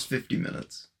been almost 50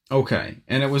 minutes. Okay,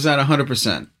 and it was at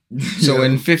 100%. So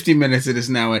in 50 minutes, it is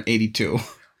now at 82.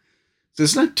 So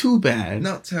it's not too bad.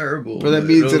 Not terrible. But that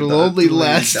means it'll only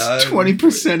last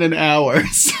 20% an hour.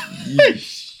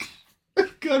 Yeesh.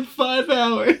 I've got 5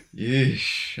 hours.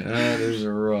 Yeesh. That is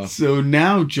rough. So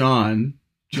now Johnny,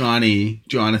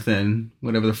 Jonathan,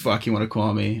 whatever the fuck you want to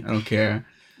call me, I don't care.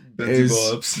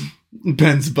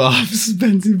 Benzy Bobs.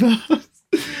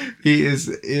 He is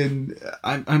in.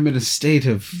 I'm in a state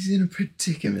of. He's in a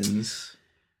predicament.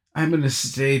 I'm in a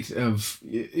state of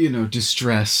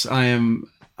distress. I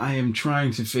am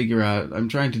trying to figure out. I'm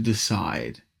trying to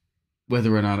decide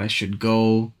whether or not I should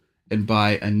go and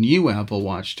buy a new Apple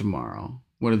Watch tomorrow.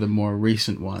 One of the more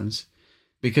recent ones,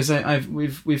 because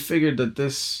we've figured that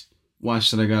this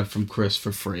watch that I got from Chris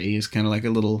for free is kind of like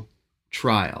a little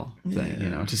trial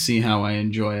thing, to see how I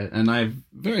enjoy it, and I've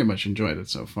very much enjoyed it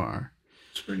so far.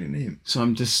 It's pretty neat. So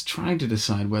I'm just trying to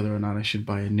decide whether or not I should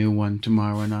buy a new one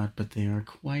tomorrow or not, but they are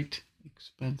quite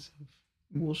expensive.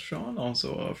 Well, Sean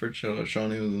also offered. Shout out,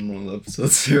 Sean. He was in one of the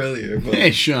episodes earlier. But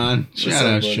hey, Sean. Shout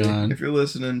out, buddy? Sean. If you're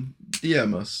listening,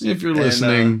 DM us. If you're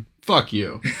listening, fuck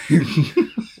you.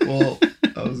 Well,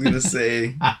 I was going to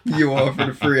say, you offered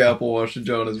a free Apple Watch to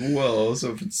John as well,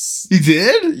 so if it's... He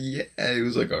did? Yeah, he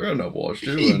was like, I got an Apple Watch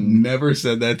too. He and never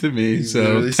said that to me, he so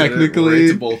said it technically...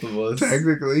 right to both of us.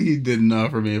 Technically, he didn't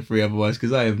offer me a free Apple Watch,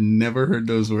 because I have never heard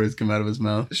those words come out of his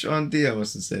mouth. Sean, DM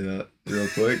us and say that real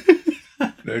quick.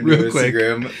 Our new Real quick.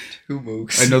 Instagram,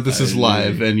 2Mooks. I know this is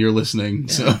live and you're listening,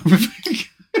 so.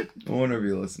 I wonder if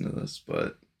you listen to this,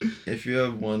 but if you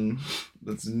have one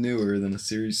that's newer than a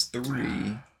series 3,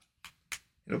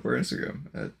 hit up our Instagram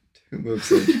at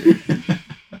 2Mooks.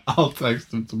 I'll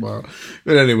text him tomorrow.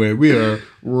 But anyway, we are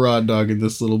raw dogging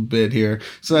this little bit here.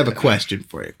 So I have a question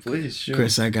for you. Please, sure.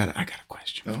 Chris, I got a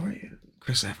question for you.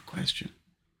 Chris, I have a question.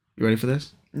 You ready for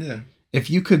this? Yeah. If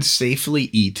you could safely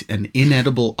eat an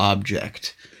inedible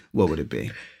object, what would it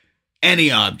be?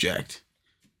 Any object.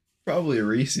 Probably a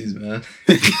Reese's, man.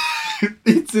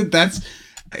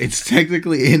 It's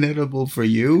technically inedible for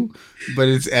you, but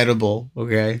it's edible,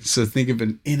 okay? So think of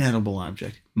an inedible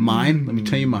object. Mine, let me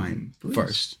tell you mine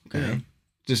first, okay? Yeah.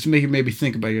 Just to make you maybe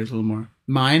think about yours a little more.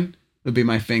 Mine would be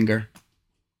my finger.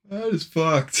 That is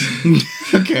fucked.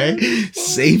 Okay?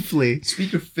 Safely.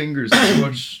 Speaking of fingers, did you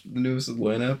watch the newest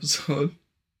Atlanta episode?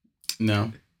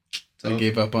 No. I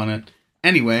gave up on it.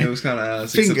 Anyway. It was kind of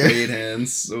ass, except 8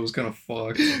 hands, so it was kind of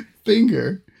fucked.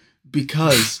 Finger.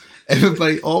 Because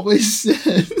everybody always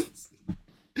says...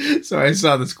 So I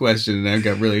saw this question and I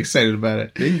got really excited about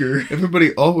it. Finger.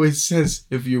 Everybody always says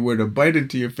if you were to bite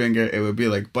into your finger, it would be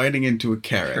like biting into a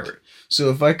carrot. So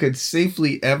if I could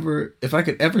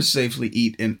ever safely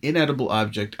eat an inedible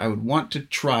object, I would want to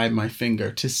try my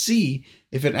finger to see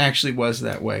if it actually was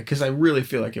that way. Because I really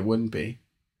feel like it wouldn't be.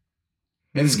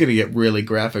 And it's going to get really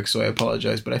graphic, so I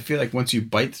apologize. But I feel like once you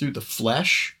bite through the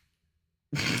flesh,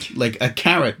 like a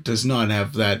carrot does not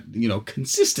have that,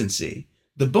 consistency.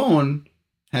 The bone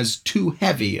has too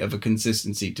heavy of a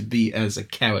consistency to be as a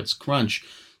carrot's crunch.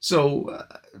 So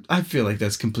I feel like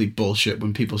that's complete bullshit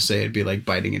when people say it'd be like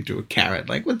biting into a carrot.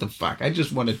 Like, what the fuck? I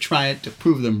just want to try it to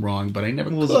prove them wrong, but I never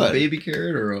could. Was it a baby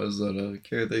carrot or was it a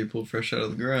carrot that you pulled fresh out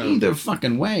of the ground? Either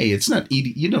fucking way. It's not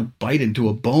eating. You don't bite into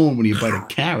a bone when you bite a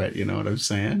carrot. You know what I'm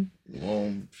saying?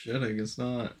 Well, shit, I guess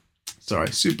not.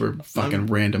 Sorry, super fucking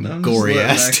random, I'm gory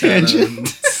ass tangent.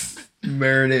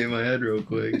 Marinate my head real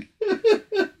quick.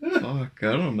 Fuck,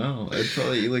 I don't know. I'd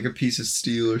probably eat like a piece of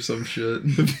steel or some shit.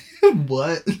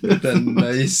 What? That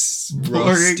nice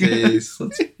rust taste.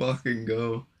 Let's fucking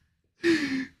go.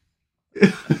 Nah,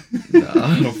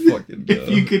 I don't fucking know. If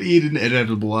you could eat an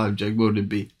inedible object, what would it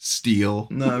be? Steel.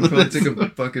 Nah, I'd probably take a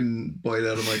fucking bite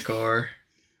out of my car.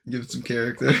 Give it some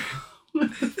character. What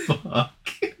the fuck?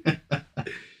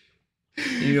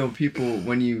 People,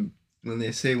 when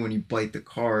they say when you bite the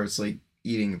car, it's like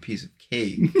eating a piece of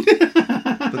cake.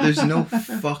 But there's no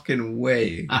fucking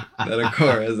way that a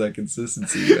car has that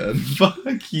consistency, man.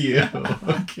 Fuck you.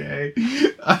 Okay.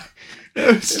 I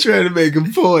was trying to make a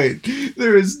point.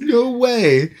 There is no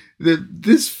way that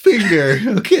this finger,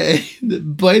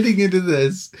 that biting into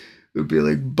this would be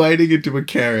like biting into a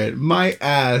carrot. My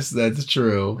ass, that's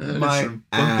true. That my is some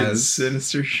ass. fucking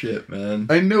sinister shit, man.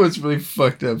 I know it's really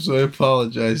fucked up, so I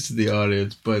apologize to the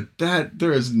audience, but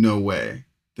there is no way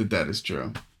that is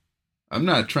true. I'm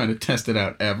not trying to test it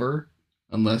out ever,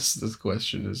 unless this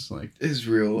question is like is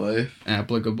real life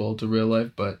applicable to real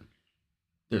life, but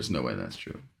there's no way that's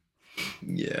true.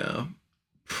 Yeah,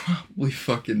 probably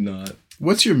fucking not.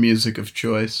 What's your music of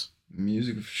choice?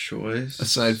 Music of choice?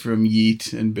 Aside from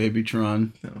Yeet and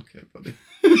Babytron. Okay, buddy.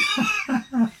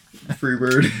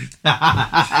 Freebird.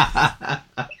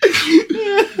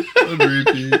 On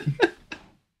repeat.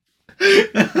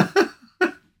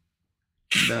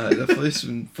 Nah, definitely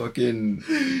some fucking...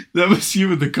 That was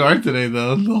you in the car today,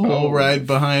 though. The whole ride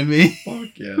behind me. Fuck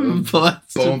yeah. Bumping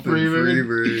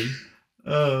Freebird.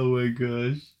 Oh my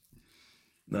gosh.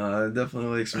 Nah, I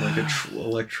definitely like some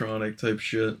electronic type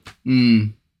shit.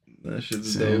 That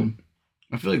shit's dope.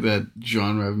 I feel like that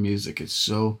genre of music is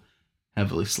so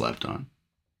heavily slept on.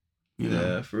 You know?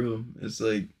 Yeah, for real. It's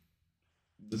like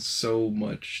there's so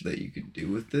much that you can do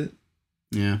with it.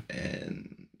 Yeah.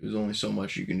 And there's only so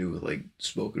much you can do with like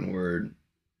spoken word,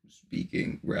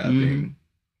 speaking, rapping,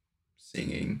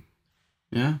 singing.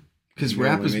 Yeah. Because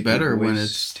rap is better when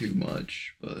it's too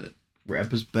much, but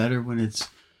rap is better when it's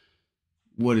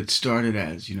what it started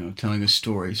as, telling a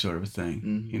story sort of a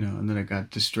thing, and then it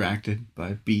got distracted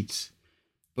by beats.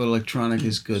 But electronic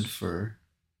is good for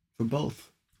both,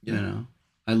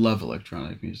 I love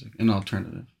electronic music and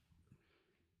alternative.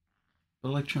 But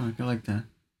electronic, I like that.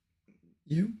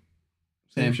 You?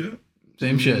 Same shit?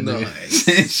 Same shit. Nice.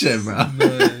 Same shit, bro.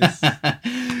 Nice.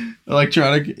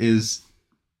 Electronic is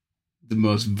the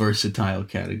most versatile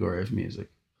category of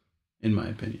music, in my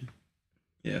opinion.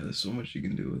 Yeah, there's so much you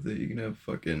can do with it. You can have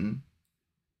fucking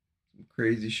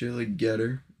crazy shit like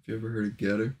Getter. If you ever heard of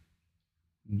Getter.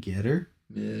 Getter?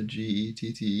 Yeah,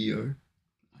 Getter.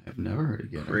 I have never heard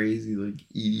of Getter. Crazy, like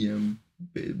EDM,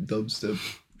 dubstep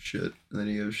shit. And then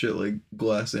you have shit like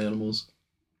Glass Animals.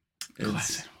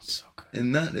 Glass Animal's so good.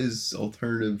 And that is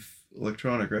alternative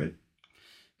electronic, right?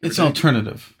 It's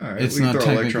alternative. All right, it's we can not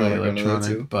throw technically electronic onto that,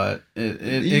 too. electronic, but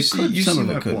You see some of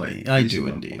my it could point. be. I You see do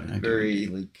my indeed. point. I do Very indeed.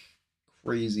 like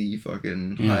crazy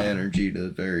fucking Yeah. high energy to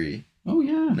very Oh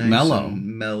yeah, nice mellow. and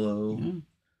mellow, Yeah.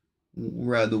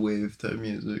 ride the wave type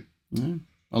music. Yeah.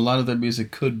 A lot of their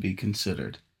music could be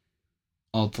considered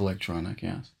alt electronic.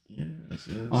 Yes. Yes.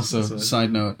 Also, So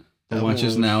side note: the watch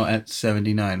is now at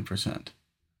 79%.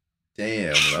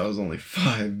 Damn, that was only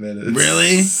 5 minutes.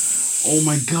 Really? Oh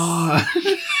my god!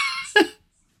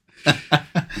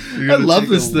 You're I gonna love take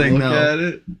this a thing look though. at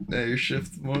it at your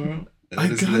shift tomorrow. And I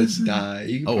it's gotta gonna die.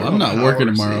 You can Oh, put it I'm on not power working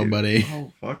tomorrow, save. buddy.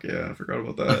 Oh fuck yeah! I forgot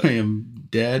about I that. am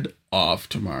dead off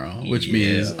tomorrow, which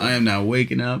means I am now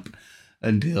waking up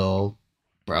until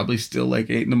probably still like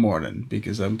 8 in the morning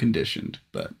because I'm conditioned.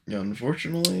 But Yeah,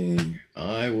 unfortunately,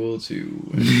 I will too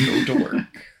and go to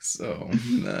work, so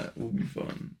that will be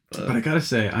fun. But I gotta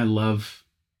say, I love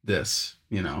this.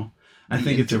 I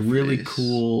think it's a really interface.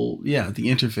 cool. Yeah, the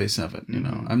interface of it.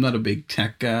 Mhm. I'm not a big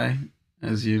tech guy,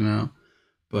 as you know,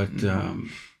 but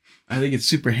I think it's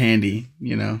super handy.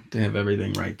 To have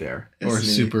everything right there, or It's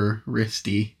neat. super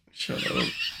wristy. Shut up.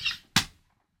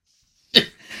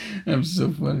 I'm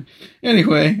so funny.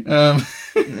 Anyway,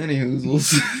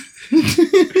 Anywhoozles.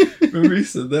 Remember you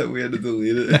said that? We had to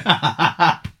delete it.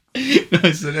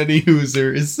 I said any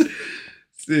hoosers.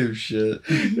 Same shit.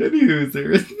 Any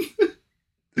hoosers.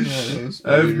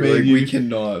 I've made we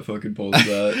cannot fucking post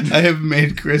that. I have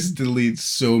made Chris delete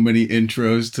so many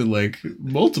intros to like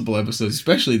multiple episodes,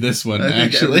 especially this one. I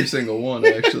think actually, every single one.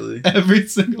 Actually, every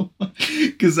single one,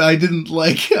 because I didn't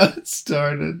like how it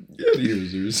started.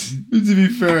 users. To be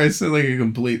fair, I sound like a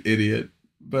complete idiot,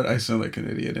 but I sound like an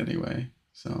idiot anyway.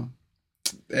 So,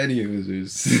 Any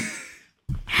users.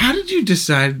 how did you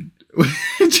decide?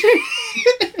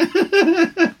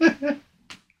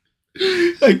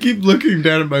 I keep looking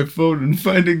down at my phone and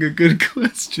finding a good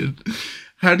question.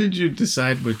 How did you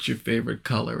decide what your favorite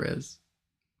color is?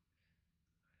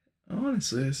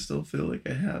 Honestly, I still feel like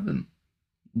I haven't.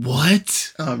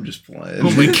 What? I'm just playing.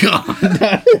 Oh my god.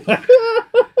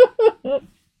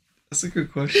 That's a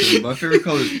good question. My favorite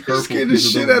color is purple. scared the because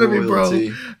of shit the out of me, bro.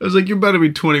 royalty. I was like, you're about to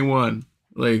be 21.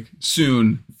 Like,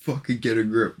 soon. Fucking get a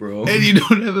grip, bro. And you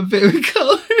don't have a favorite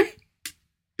color?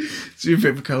 So your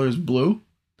favorite color is blue?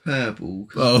 Purple,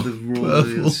 because of the purple.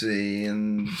 royalty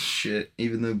and shit,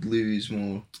 even though blue is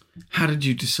more... How did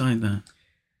you decide that?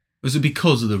 Was it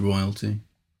because of the royalty?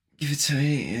 Give or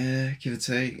take, yeah, give or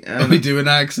take. Are we doing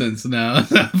accents now? Is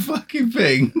that a fucking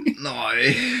thing? No,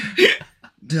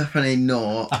 definitely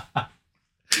not.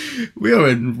 We are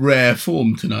in rare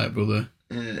form tonight, brother.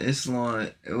 It's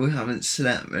like, we haven't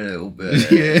slept a little bit.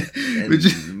 Yeah.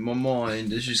 And my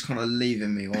mind is just kind of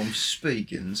leaving me while I'm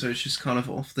speaking, so it's just kind of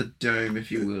off the dome, if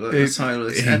you will, like the title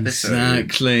of this episode.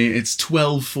 Exactly. It's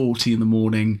 12:40 in the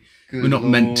morning. Good We're not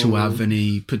meant to Lord. have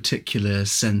any particular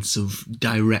sense of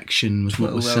direction with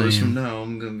what we're 12 hours from saying. now,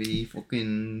 I'm going to be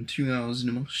fucking 2 hours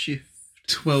into my shift.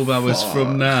 12 hours Fuck.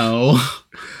 from now.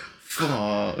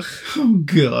 Fuck. Oh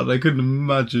god, I couldn't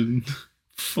imagine.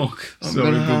 Fuck. I'm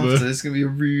Sorry, gonna have brother. to. It's gonna be a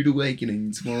rude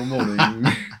awakening tomorrow morning.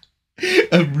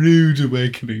 A rude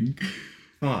awakening.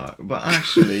 Fuck. But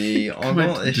actually, I Quite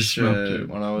got this shirt disruptive.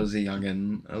 when I was a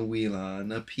youngin', a wheeler,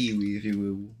 and a peewee, if you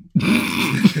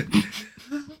will.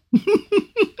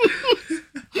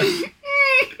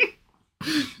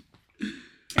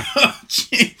 Oh,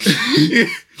 gee.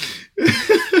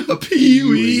 A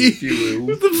Pee-wee. If you will.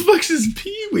 What the fuck does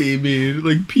Pee-wee mean?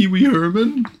 Like Pee-wee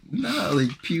Herman? Nah,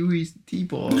 like Pee-wee's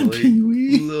teapot, A like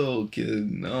Pee-wee? little kid. I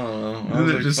don't know. I Is was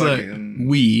it like just fucking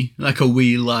wee, like a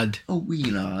wee lad. a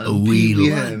wheeler. A wee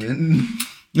Pee-wee lad. Herman.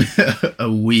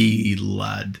 A wee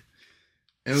lad.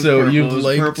 It was So purple. you've It was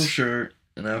liked- a purple shirt,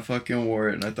 and I fucking wore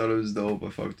it, and I thought it was dope. I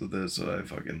fucked with it, so I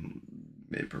fucking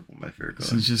made purple my favorite color.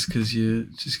 So just because you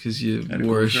Had a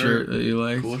wore cool a shirt that you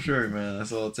like. Cool shirt, man.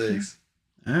 That's all it takes.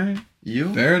 Alright,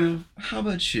 You? fair enough. How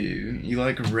about you? You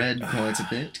like red quite a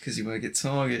bit because you might get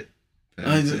Target.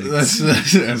 That's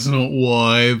not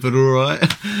why, but alright.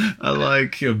 I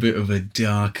like a bit of a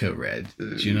darker red.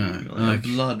 Do you know? Like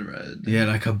blood red. Yeah,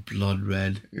 like a blood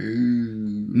red.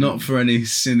 Ooh. Not for any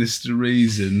sinister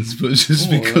reasons, but just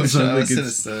because I think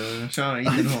it's. sinister. Shout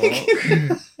out Ethan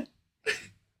Hawke.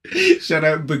 Shout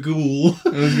out Bagul. I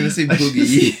was gonna say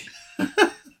Boogie.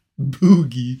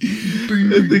 Boogie.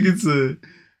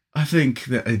 I think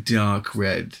that a dark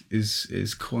red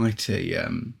is quite a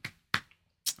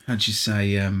how'd you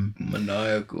say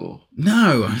Maniacal.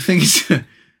 no, I think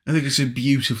it's a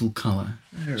beautiful colour.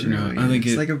 Do you know, I think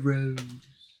it's it- like a rose.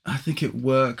 I think it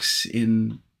works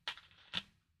in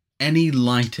any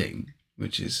lighting,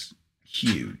 which is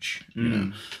huge. You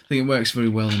know, I think it works very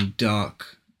well in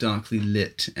darkly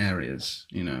lit areas.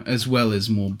 You know, as well as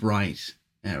more bright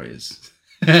areas.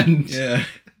 And Yeah.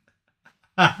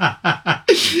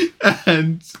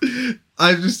 and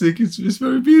I just think it's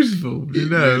very beautiful. You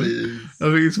know, Really is. I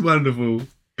think it's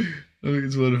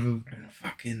wonderful.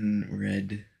 Fucking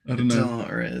red. I don't know.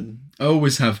 Dark red. I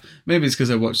always have. Maybe it's because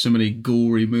I watched so many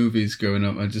gory movies growing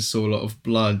up. I just saw a lot of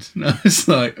blood. And I was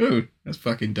like, oh, that's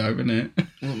fucking dope, isn't it?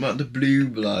 What about the blue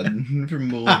blood from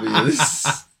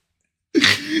Morbius?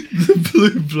 The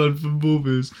blue blood from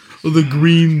Morbius. Or the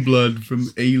green blood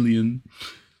from Alien.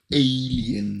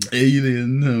 Alien.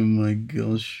 Oh my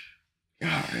gosh.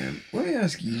 God, man. Let me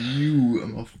ask you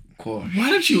a question. Why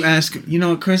don't you ask... You know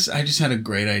what, Chris? I just had a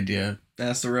great idea.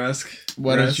 Ask the rest.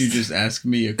 Why don't you just ask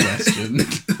me a question?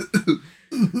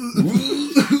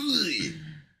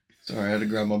 Sorry, I had to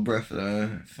grab my breath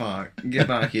there. Fuck. Get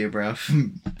back here, breath.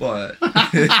 But...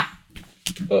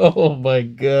 Oh my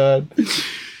god.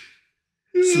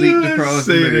 Sleep deprived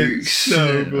Mooks.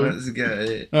 So good. Let's get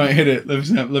it. Alright, hit it.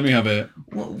 Let me have it.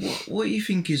 What do you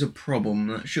think is a problem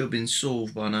that should have been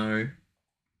solved by now?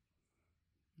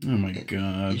 Oh my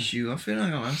god. Issue. I feel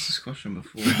like I've asked this question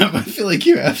before. I feel like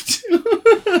you have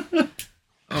to.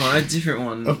 Oh, a different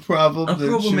one. A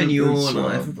problem in your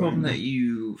life. A problem that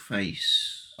you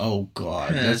face. Oh god.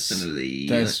 Personally.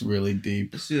 That's really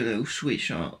deep. Let's do a little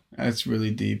switch up. That's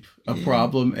really deep. A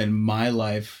problem in my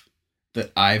life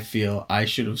that I feel I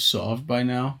should have solved by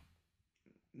now.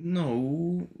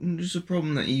 No, just a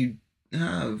problem that you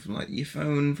have. Like, your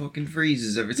phone fucking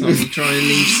freezes every time you try and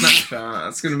leave Snapchat.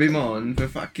 That's gonna be mine, for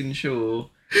fucking sure.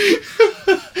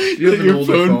 You have Your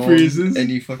phone freezes? and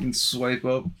you fucking swipe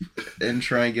up and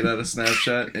try and get out of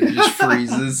Snapchat and it just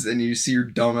freezes and you see your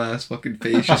dumbass fucking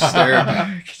face just stare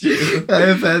back at you. I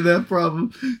have had that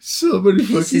problem so many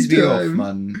fucking times. Pisses me off,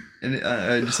 man. And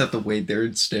I just have to wait there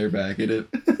and stare back at it.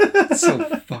 It's so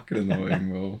fucking annoying,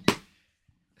 bro.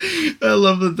 I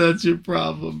love that that's your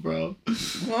problem, bro.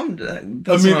 Well, I'm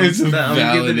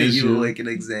giving you like an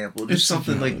example. Just It's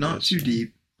something like not issue. too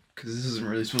deep. Because this isn't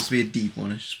really supposed to be a deep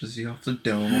one. It's supposed to be off the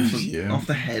dome, off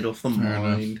the head, off the Fair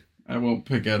mind. enough. I won't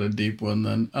pick out a deep one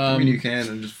then. I mean, you can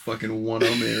and just fucking one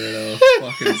on me right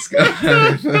off. Fucking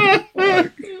sky.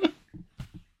 Fuck.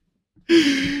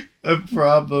 A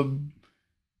problem.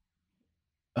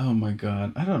 Oh my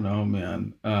god. I don't know,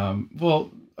 man.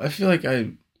 Well, I feel like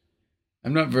I'm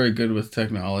not very good with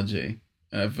technology.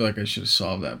 And I feel like I should have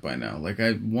solved that by now. Like,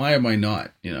 why am I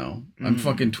not, you know? I'm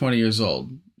fucking 20 years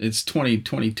old. It's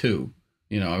 2022.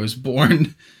 You know, I was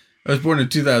born in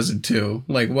 2002.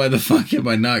 Like, why the fuck am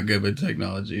I not good with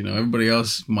technology? You know, everybody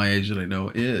else my age that I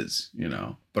know is, you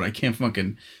know. But I can't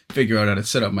fucking figure out how to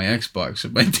set up my Xbox or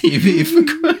my TV for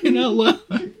crying out loud.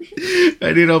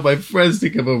 I need all my friends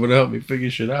to come over to help me figure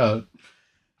shit out.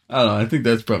 I don't know. I think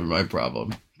that's probably my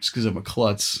problem. Just because I'm a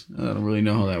klutz. I don't really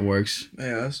know how that works.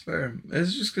 Yeah, that's fair.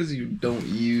 It's just because you don't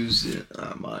use it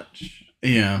that much.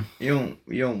 Yeah. You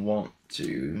don't want to.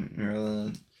 You'd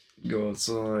rather go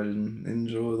outside and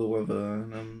enjoy the weather.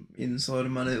 And I'm inside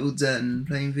of my little den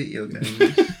playing video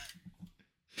games.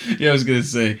 Yeah, I was going to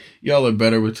say, y'all are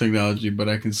better with technology, but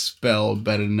I can spell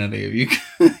better than any of you.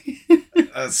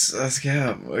 That's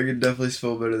cap. I can definitely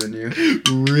spell better than you.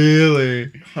 Really?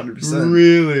 100%.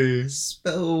 Really?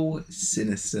 Spell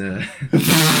sinister.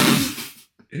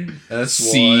 That's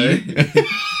C. why.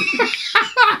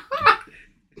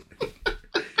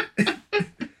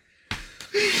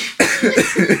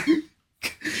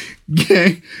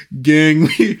 Gang,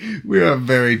 we are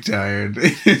very tired.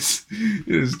 It is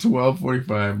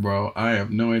 12:45, bro. I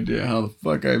have no idea how the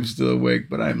fuck I'm still awake,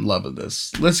 but I'm loving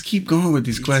this. Let's keep going with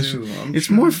these questions. It's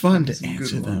more fun to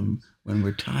answer them when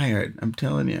we're tired. I'm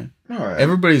telling you. All right.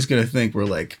 Everybody's gonna think we're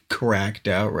like cracked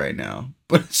out right now,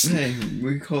 but it's, Hey,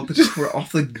 we call it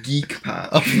off the geek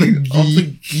patch. Off the Off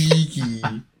the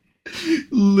geeky.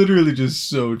 literally just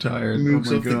so tired. Mooks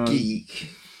Oh my off God. the geek.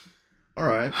 All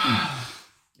right.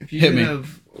 If you Hit me.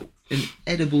 have an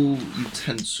edible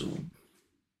utensil,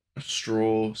 a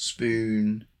straw,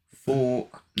 spoon,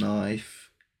 fork, knife,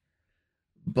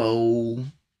 bowl, I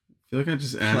feel like I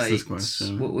just asked this plates,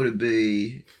 question. what would it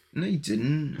be? No, you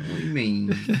didn't. What do you mean?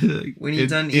 Like, When you're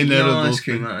done eating your ice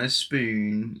cream out of a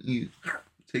spoon, you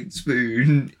take the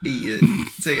spoon, eat it,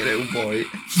 take a little bite.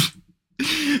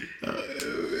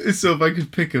 So if I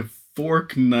could pick a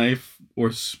fork, knife,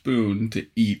 or spoon to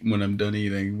eat when I'm done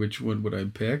eating, which one would I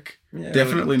pick? Yeah,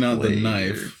 Definitely like a not the plate or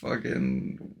knife.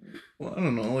 Fucking, well, I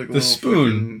don't know, like a The little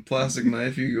spoon. fucking plastic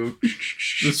knife. You go.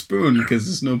 The spoon, because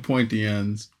there's no pointy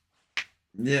ends.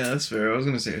 Yeah, that's fair. I was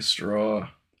gonna say a straw.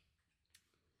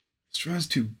 Straw's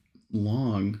too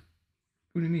long.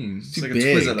 What do you mean? It's too like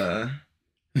big. a Twizzler.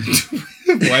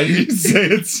 Why did you say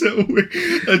it so weird?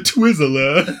 A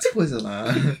Twizzler. A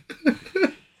Twizzler.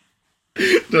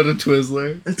 Not a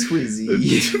Twizzler. A Twizzy.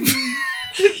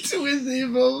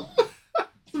 Twizzy, bro.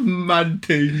 Mad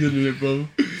things in it, bro.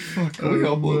 Fuck, can we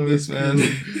upload this, man?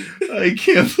 I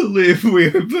can't believe we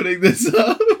are putting this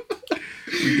up.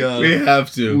 We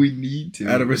have to. We need to.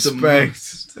 Out of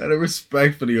respect. Out of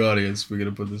respect for the audience, we're going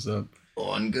to put this up.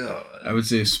 On God. I would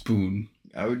say a spoon.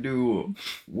 I would do,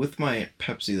 with my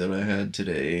Pepsi that I had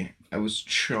today, I was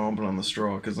chomping on the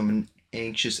straw because I'm an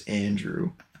anxious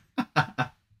Andrew.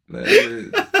 And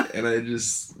I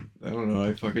just, I don't know,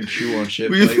 I fucking chew on shit.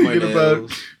 Were you bite my thinking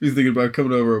nails. about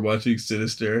coming over and watching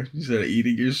Sinister? You started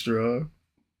eating your straw.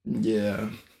 Yeah.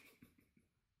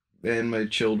 And my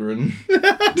children.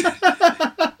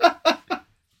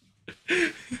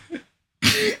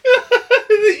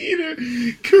 The eater,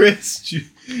 Chris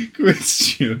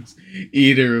Jones,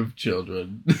 eater of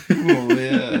children. Oh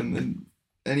yeah, and then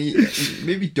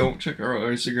maybe don't check our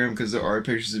Instagram because there are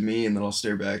pictures of me, and then I'll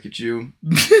stare back at you.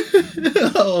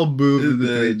 I'll move to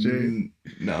the page.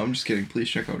 No, I'm just kidding. Please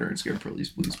check out our Instagram,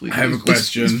 please. I have a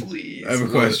question. Please. I have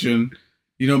a question.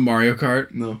 You know Mario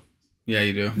Kart? No. Yeah,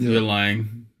 you do. Yeah. You're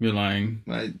lying. You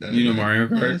know Mario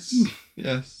Kart?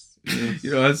 Yes.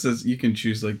 You know, it says you can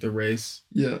choose like the race.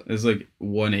 Yeah. It's like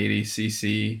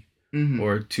 180cc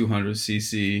or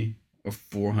 200cc or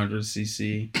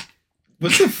 400cc.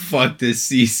 What the fuck does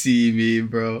CC mean,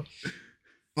 bro?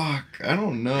 Fuck, I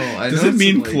don't know. Does it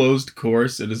mean closed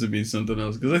course or does it mean something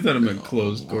else? Because I thought it meant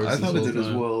closed course. I thought it did as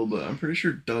well, but I'm pretty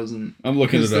sure it doesn't. I'm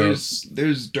looking it up.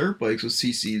 There's dirt bikes with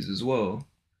CCs as well.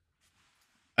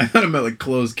 I thought it meant like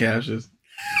closed caches.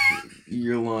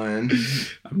 You're lying.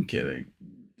 I'm kidding.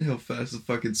 How fast the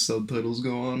fucking subtitles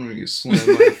go on when you slam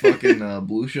by a fucking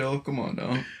blue shell? Come on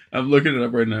now. I'm looking it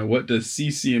up right now. What does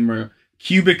CC in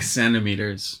cubic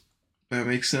centimeters? That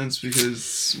makes sense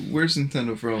because where's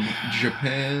Nintendo from?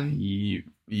 Japan?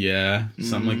 Yeah,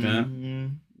 something like that.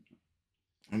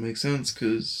 That makes sense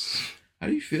because how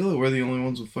do you feel that we're the only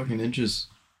ones with fucking inches?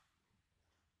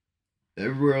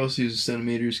 Everywhere else uses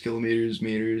centimeters, kilometers,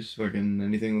 meters, fucking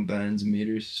anything with that ends in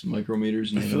meters,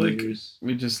 micrometers, nanometers. I feel like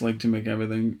we just like to make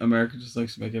everything. America just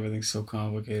likes to make everything so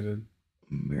complicated.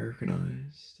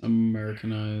 Americanized.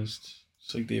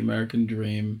 It's like the American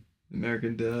dream.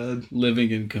 American Dad.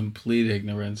 Living in complete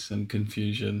ignorance and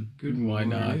confusion. Why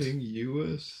not?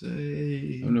 USA.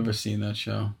 I've never seen that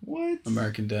show. What?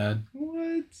 American Dad.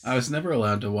 What? I was never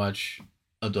allowed to watch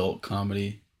adult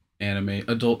comedy,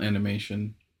 adult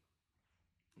animation.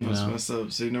 That's messed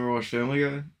up. So you never watched Family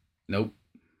Guy? Nope.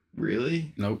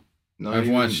 Really? Nope. I've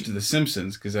watched The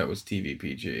Simpsons because that was TV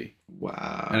PG.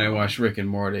 Wow. And I watched Rick and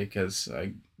Morty because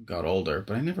I got older,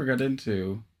 but I never got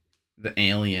into the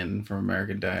alien from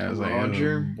American Dad. I was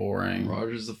Roger, like, oh, boring.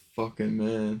 Roger's the fucking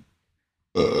man.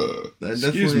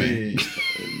 Excuse me.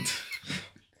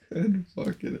 Good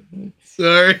fucking.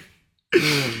 Sorry.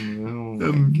 Oh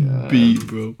my God. Beat,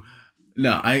 bro.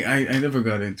 No, I never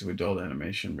got into adult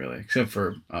animation really, except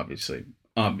for obviously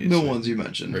the ones you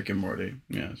mentioned. Rick and Morty.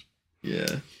 Yes.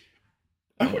 Yeah.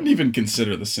 I wouldn't even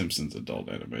consider The Simpsons adult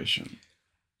animation.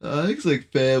 I think it's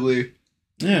like family.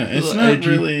 Yeah, it's not edgy,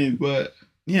 really. But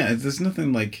yeah, there's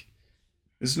nothing like.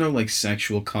 There's no like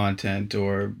sexual content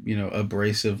or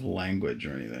abrasive language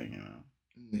or anything.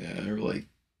 Yeah, or like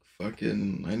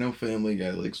fucking. I know Family Guy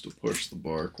likes to push the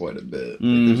bar quite a bit.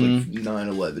 Mm-hmm. Like, there's like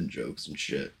 9/11 jokes and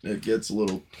shit. It gets a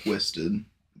little twisted.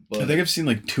 But I think I've seen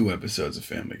like 2 episodes of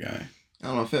Family Guy. I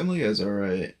don't know. Family Guy's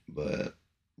alright, but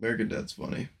American Dad's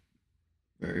funny.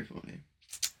 Very funny.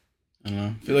 I don't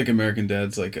know. I feel like American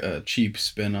Dad's like a cheap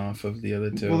spin-off of the other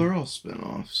 2. Well, they're all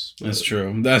spin-offs. But... That's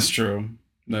true. That is true.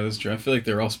 I feel like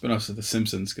they're all spin-offs of The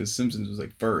Simpsons because Simpsons was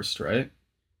like first, right?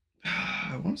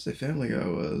 I want to say Family Guy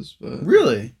was, but...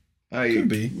 Really? Could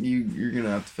be. You're going to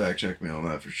have to fact check me on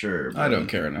that for sure. I don't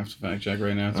care enough to fact check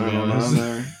right now, to be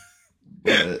honest.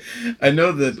 But I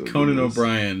know that Conan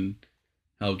O'Brien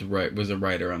was a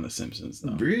writer on The Simpsons,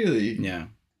 though. Really? Yeah.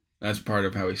 That's part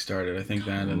of how he started. I think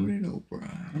that, and Conan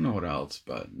O'Brien. I don't know what else,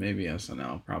 but maybe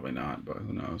SNL. Probably not, but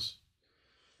who knows?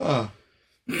 Conan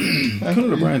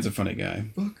O'Brien's a funny guy.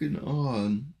 Fucking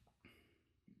on.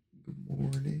 Good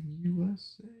morning,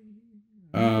 USA.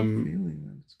 I have a feeling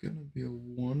that it's gonna be a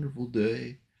wonderful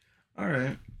day. All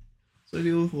right. So I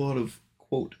deal with a lot of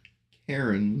quote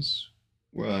Karens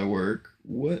where I work.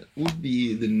 What would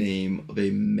be the name of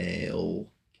a male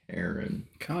Karen?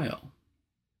 Kyle.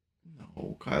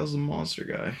 No, Kyle's a monster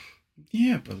guy.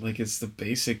 Yeah, but like it's the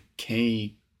basic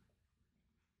K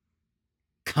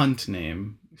cunt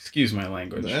name. Excuse my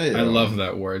language. Hey, I love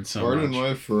that word so pardon much.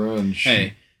 my French.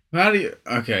 Hey, how do you...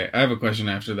 Okay, I have a question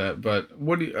after that, but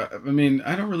what do you... I mean,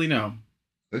 I don't really know.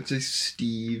 Let's say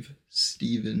Steven.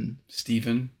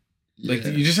 Stephen? Yeah. Like,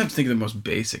 you just have to think of the most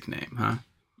basic name, huh?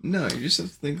 No, you just have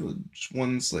to think of just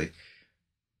one's like,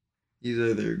 he's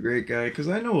either a great guy, because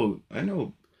I know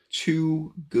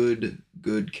two good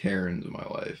Karens in my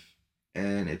life,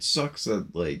 and it sucks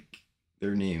that like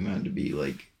their name had to be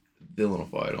like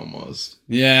villainified almost.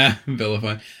 Yeah,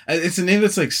 vilified. It's a name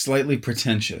that's like slightly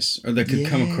pretentious, or that could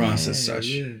come across as such.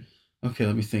 Yeah, Okay,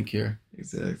 let me think here.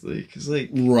 exactly. Because like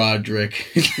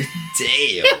Roderick.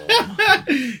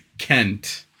 damn.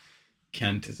 Kent.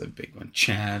 Kent is a big one.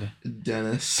 Chad.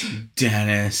 Dennis.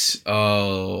 Dennis.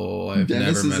 Oh, I've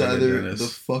Dennis never is met a either Dennis. the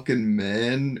fucking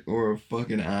man or a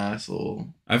fucking asshole.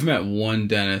 I've met one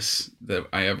Dennis that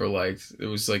I ever liked. It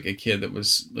was like a kid that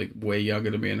was like way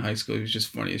younger than me in high school. He was just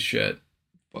funny as shit.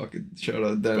 Fucking shout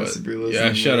out Dennis But, if you're listening.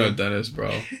 yeah, shout man. out Dennis,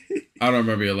 bro. I don't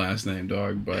remember your last name,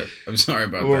 dog, but I'm sorry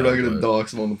about We're that. not gonna but-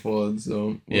 dox him on the pod,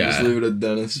 so we'll just Yeah. leave it at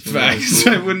Dennis. for Facts.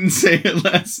 now. I wouldn't say your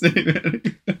last name.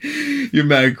 You're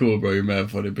mad cool, bro. You're mad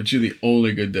funny, but you're the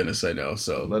only good Dennis I know.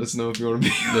 So Let us know if you want to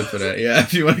be. live for that. Yeah,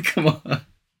 if you want to come on.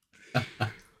 Fuck.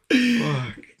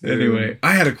 dude. Anyway,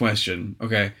 I had a question.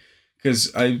 Okay,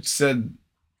 because I said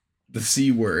the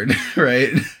C word,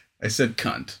 right? I said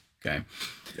cunt. Okay.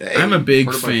 Hey, I'm a big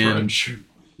part of my fan. French.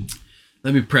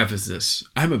 Let me preface this.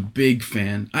 I'm a big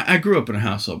fan. I grew up in a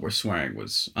household where swearing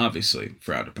was obviously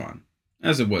frowned upon,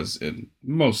 as it was in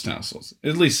most households.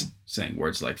 At least saying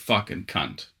words like fuck and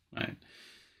cunt, right?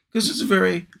 Because it's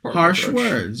very Part of my harsh French.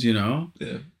 words, you know?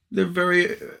 Yeah. They're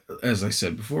very, as I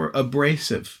said before,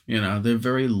 abrasive, you know? They're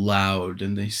very loud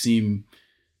and they seem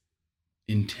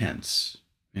intense,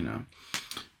 you know?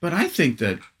 But I think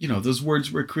that, you know, those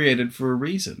words were created for a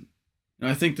reason. And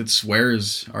I think that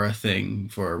swears are a thing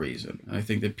for a reason. I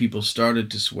think that people started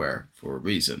to swear for a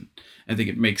reason. I think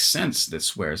it makes sense that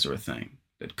swears are a thing,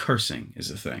 that cursing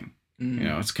is a thing. Mm. You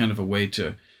know, it's kind of a way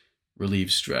to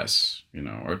relieve stress, you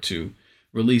know, or to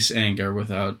release anger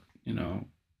without, you know,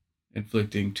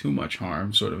 inflicting too much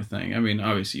harm, sort of a thing. I mean,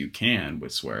 obviously you can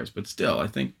with swears, but still, I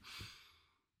think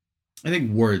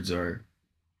words are,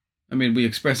 I mean, we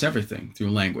express everything through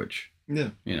language, Yeah.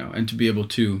 you know, and to be able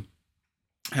to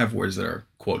have words that are,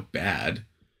 quote, bad,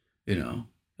 you know,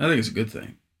 I think it's a good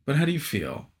thing. But how do you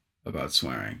feel about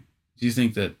swearing? Do you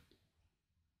think that,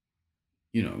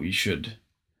 you know, you should,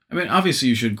 I mean, obviously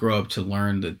you should grow up to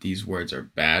learn that these words are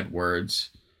bad words,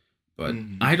 but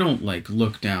Mhm. I don't, like,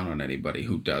 look down on anybody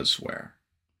who does swear.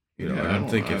 You know, Yeah, I don't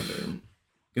think if, either.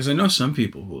 because I know some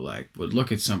people who, like, would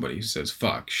look at somebody who says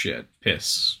fuck, shit,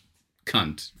 piss,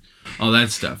 cunt, all that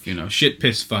stuff, you know, shit,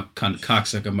 piss, fuck, cunt,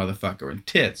 cocksucker, motherfucker, and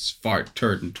tits, fart,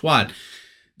 turd, and twat.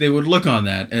 They would look on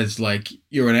that as like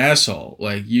you're an asshole,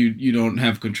 like you don't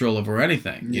have control over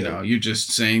anything, you Yeah. know, you're just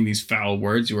saying these foul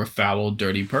words, you're a foul,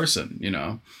 dirty person, you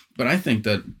know. But I think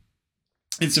that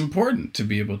it's important to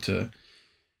be able to,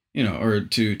 you know, or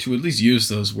to at least use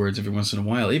those words every once in a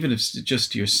while, even if it's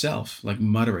just to yourself, like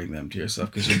muttering them to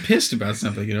yourself because you're pissed about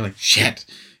something, you know, like shit,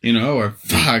 you know, or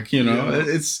fuck, you know.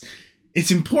 Yeah. It's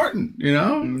important, you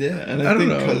know. Yeah, and I I don't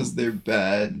think know. because they're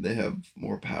bad, they have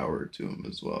more power to them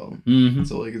as well. Mm-hmm.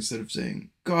 So, like, instead of saying,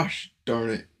 gosh darn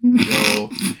it, go,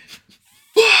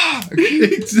 fuck!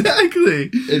 Exactly.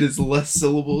 It is less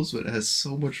syllables, but it has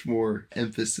so much more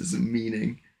emphasis and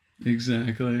meaning.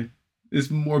 Exactly. There's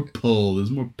more pull.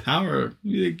 There's more power,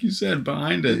 like you said,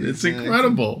 behind it. It's Exactly.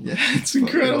 incredible. Yeah, It's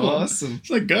incredible. Awesome. It's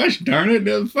like, gosh darn it,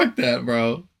 no, fuck that,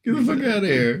 bro. Get the fuck out of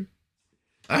here.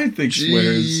 I think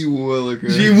swears. Gee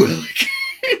Willikers. Gee Willikers.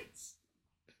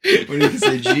 When you can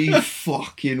say gee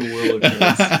fucking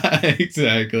Willikers.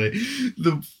 Exactly.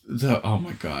 The oh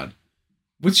my god.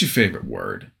 What's your favorite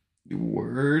word?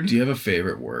 Word? Do you have a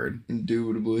favorite word?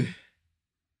 Indubitably.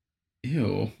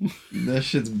 Ew. That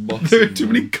shit's busted. There are too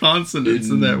many consonants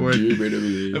in that word.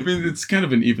 Indubitably. I mean, it's kind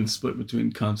of an even split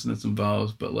between consonants and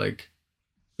vowels, but like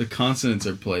the consonants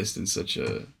are placed in such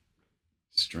a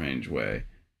strange way.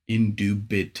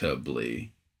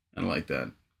 Indubitably. I like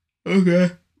that. Okay.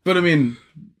 But I mean,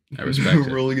 I respect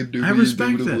it. Rolling a doobie I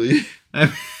respect it. indubitably.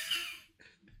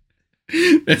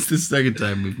 That's the second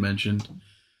time we've mentioned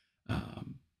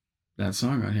that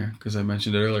song on here because I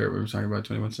mentioned it earlier. We were talking about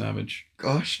 21 Savage.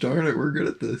 Gosh darn it, we're good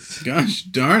at this. Gosh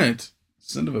darn it.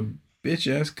 Son of a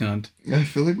bitch ass cunt. I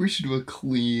feel like we should do a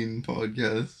clean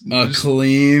podcast. A Just-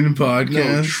 clean No,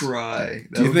 podcast? try.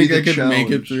 That Do you would be think I the could make it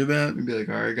challenge. through that? We'd be like,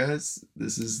 all right, guys,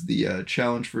 this is the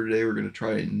challenge for today. We're going to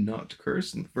try not to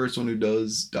curse, and the first one who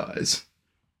does, dies.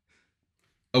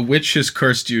 A witch has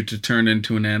cursed you to turn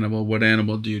into an animal. What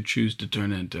animal do you choose to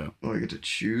turn into? Oh, I get to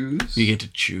choose? You get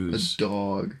to choose. A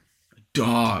dog. A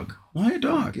dog. Why a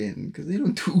dog? Because they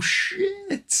don't do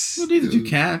shit. Well, neither do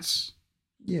cats.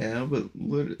 Yeah, but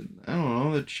I don't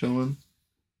know. They're chilling.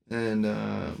 And,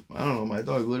 I don't know. My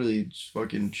dog literally just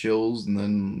fucking chills. And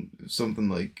then if something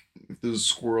like, if there's a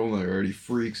squirrel in there, already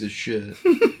freaks as shit.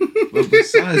 But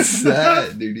besides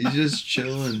that, dude, he's just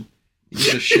chilling. He can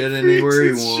just shit anywhere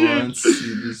he wants.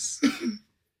 He just. Do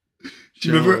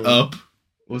you remember Up?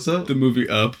 What's up? The movie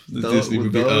Up, the Disney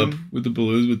movie Doug? Up, with the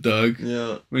balloons with Doug.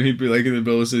 Yeah. When he'd be like in the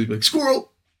middle of the city, he'd be like,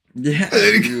 squirrel! Yeah,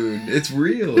 dude, it's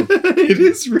real. It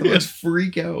is real. Dogs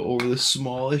freak out over the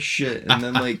smallest shit, and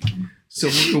then like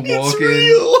someone could walk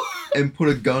real. in and put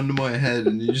a gun to my head,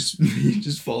 and you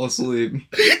just fall asleep.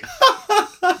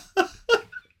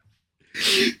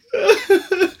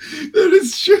 That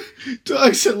is true.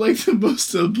 Dogs are like the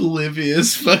most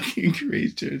oblivious fucking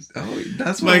creatures. Oh,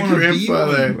 that's my what I wanna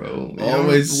grandfather be one, bro.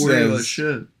 always says.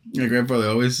 Shit. My grandfather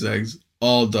always says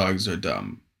all dogs are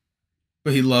dumb,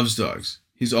 but he loves dogs.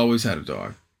 He's always had a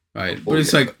dog, right? But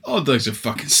it's like all dogs are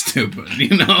fucking stupid,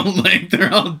 you know. Like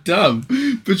they're all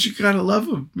dumb, but you gotta love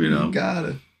them, you know. You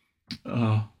gotta.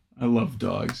 Oh, I love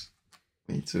dogs.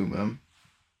 Me too, man.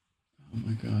 Oh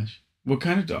my gosh, what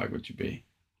kind of dog would you be?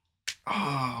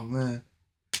 Oh man,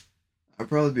 I'd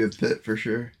probably be a pit for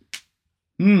sure.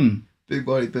 Big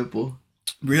body pit bull.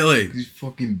 Really? He's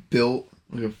fucking built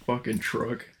like a fucking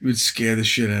truck. It would scare the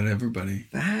shit out of everybody.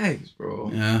 Thanks,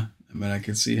 bro. Yeah, I mean, I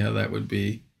can see how that would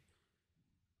be,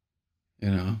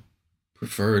 you know,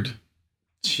 preferred.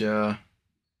 Yeah.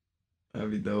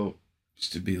 That'd be dope.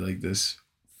 Just to be like this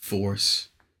force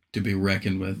to be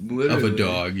reckoned with Literally. of a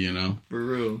dog, you know? For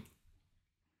real.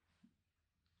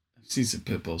 I've seen some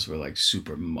pit bulls who are like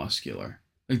super muscular.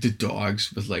 Like the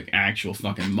dogs with like actual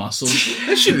fucking muscles.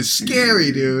 That shit is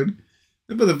scary, dude.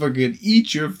 That motherfucker can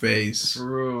eat your face. For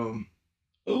real.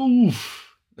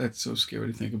 Oof. That's so scary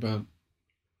to think about.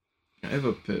 I have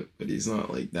a pit, but he's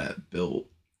not like that built.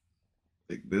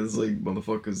 Like there's like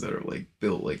motherfuckers that are like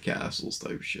built like castles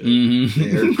type shit.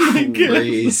 Mm-hmm. They're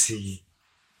crazy.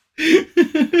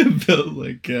 Built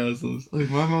like castles. Like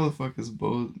my motherfucker's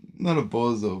not a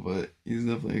bozo, but he's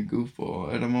definitely a goofball.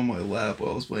 I had him on my lap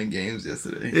while I was playing games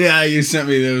yesterday. Yeah, you sent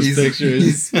me those pictures.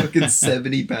 He's fucking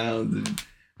 70 pounds. And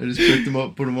I just picked him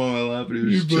up, put him on my lap, and he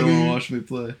was just chilling and watching me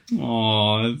play.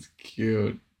 Aw, that's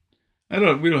cute.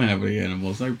 We don't have any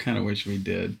animals. I kind of wish we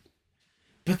did.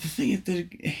 But the thing is, the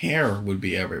hair would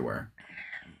be everywhere.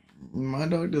 My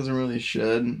dog doesn't really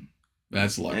shed.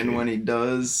 That's lucky. And when he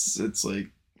does, it's like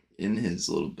in his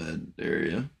little bed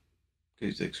area.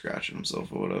 He's like scratching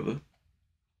himself or whatever.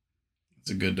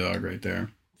 It's a good dog right there.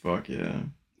 Fuck yeah.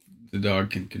 The dog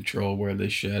can control where they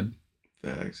shed.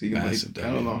 Facts. He can Massive I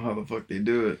don't know dog. how the fuck they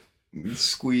do it. He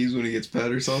squeeze when he gets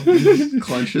pet or something. He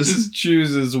clenches. Just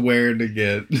chooses where to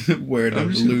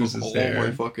lose his all hair.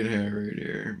 my fucking hair right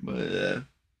here. But yeah.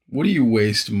 What do you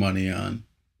waste money on?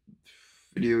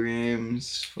 Video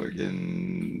games,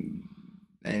 fucking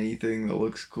anything that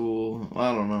looks cool.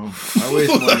 I don't know. I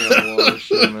waste money on a lot of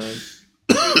shit, man.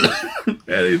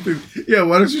 Anything. Yeah,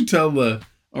 why don't you tell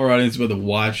our audience about the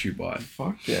watch you bought?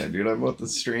 Fuck yeah, dude. I bought the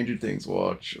Stranger Things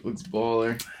watch. It looks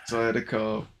baller. So I had to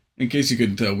cop. In case you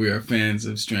couldn't tell, we are fans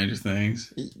of Stranger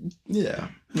Things. Yeah.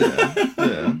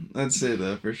 I'd say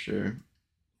that for sure.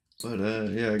 But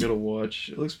yeah, I got a watch.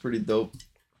 It looks pretty dope.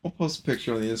 I'll post a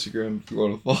picture on the Instagram if you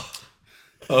want to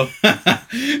follow.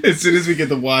 As soon as we get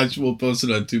the watch, we'll post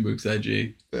it on Mooks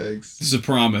IG. Thanks. This is a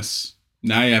promise.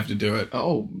 Now you have to do it.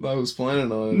 Oh, I was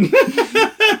planning on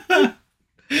it.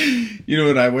 You know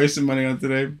what I wasted money on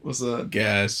today? What's that?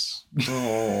 Gas.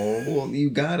 Oh, well, you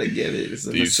gotta get it. It's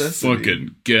a These necessity.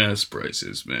 fucking gas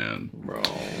prices, man. Bro.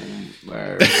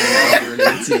 Alright,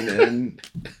 we're 18 in.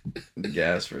 The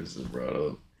gas prices brought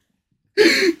up.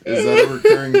 Is that a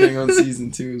recurring thing on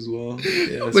season 2 as well?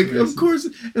 Gas Like, prices? of course,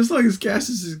 as long as gas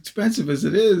is as expensive as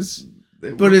it is,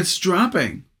 They but were- it's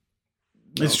dropping.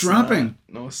 No, It's dropping.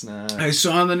 No, it's not. I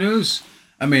saw on the news.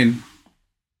 I mean,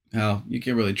 hell, you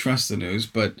can't really trust the news,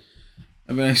 but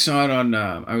I mean, I saw it on.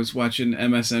 I was watching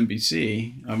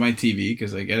MSNBC on my TV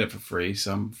because I get it for free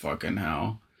some fucking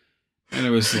how, and it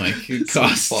was like it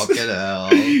cost fucking hell.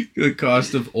 the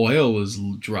cost of oil was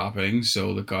dropping,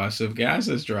 so the cost of gas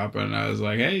is dropping. And I was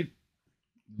like, hey,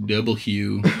 double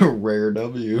hue, Rare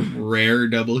W. rare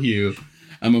double hue.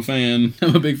 I'm a fan.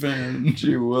 I'm a big fan.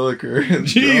 Gee Williker.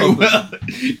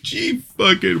 Gee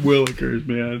fucking Willikers,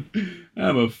 man.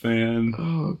 I'm a fan.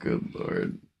 Oh, good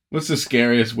lord. What's the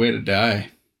scariest way to die?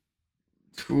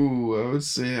 Ooh, I would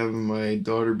say having my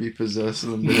daughter be possessed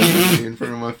in the middle of me in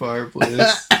front of my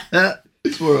fireplace.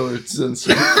 Spoiler, it's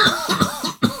censored.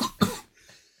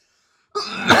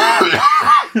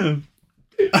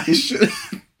 I should.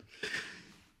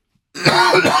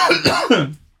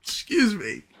 Excuse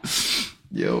me.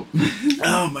 Yo.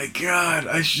 Oh my god!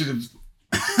 I should have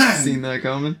Seen that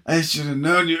coming? I should have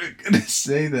known you were gonna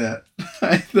say that.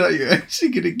 I thought you were actually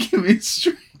gonna give me a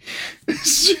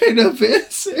straight up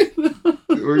answer.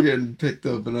 We're getting picked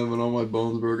up and having all my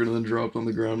bones broken and then dropped on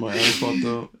the ground. My eye popped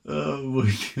out. Oh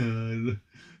my god!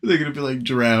 They're gonna be like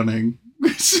drowning.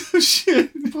 Some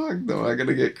shit. Fuck no! I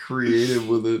gotta get creative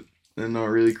with it, and not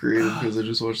really creative because I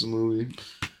just watched the movie.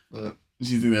 But do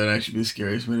you think that would actually be the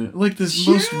scariest way? Like this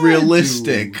most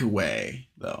realistic way,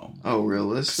 though. Oh,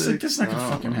 realistic? It's like, that's not gonna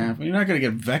fucking happen. You're not gonna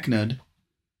get Vecna'd.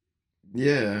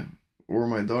 Yeah. Or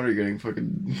my daughter getting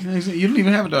fucking... You don't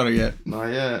even have a daughter yet. Not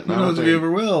yet. Who knows if you ever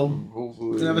will.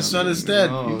 Hopefully. You could have a son instead.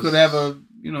 You could have a,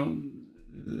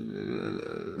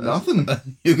 nothing.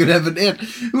 You could have an aunt.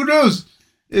 Who knows?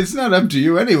 It's not up to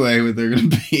you anyway what they're gonna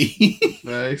be.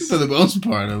 Thanks. For the most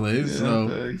part, at least. Yeah, so,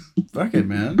 thanks. fuck it,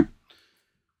 man.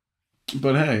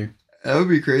 But hey. That would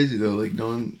be crazy, though. Like,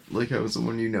 knowing, like, how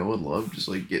someone you know and love just,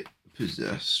 like, get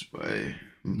possessed by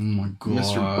Oh my god.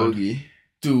 Mr. Boogie.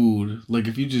 Dude, like,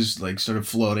 if you just, like, started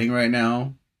floating right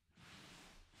now,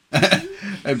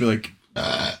 I'd be like,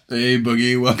 hey,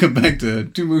 Boogie, welcome back to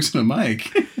Two Mooks and a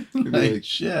Mic. like,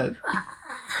 shit.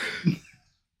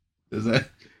 Is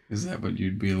that what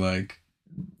you'd be like?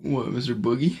 What, Mr.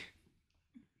 Boogie?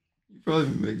 You probably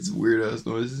make some weird-ass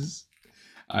noises.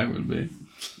 I would be.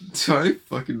 I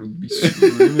fucking would be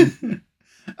screaming.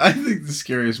 I think the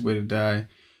scariest way to die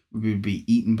would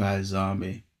be eaten by a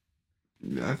zombie.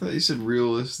 I thought you said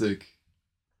realistic.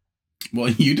 Well,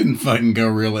 you didn't fucking go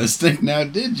realistic now,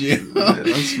 did you? Yeah,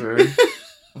 that's fair.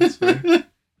 That's fair.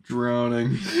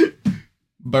 Drowning.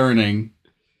 Burning.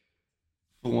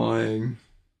 Flying.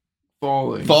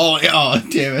 Falling. Falling. Oh,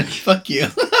 damn it. Fuck you.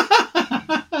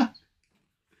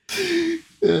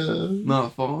 Yeah. No,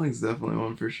 falling's definitely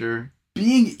one for sure.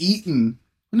 Being eaten.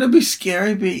 Wouldn't that be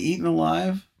scary, being eaten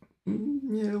alive?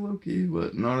 Yeah, low-key,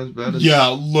 but not as bad as... Yeah,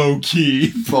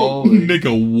 low-key. Falling.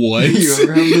 Nigga, what? You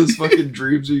ever have those fucking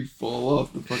dreams where you fall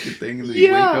off the fucking thing and then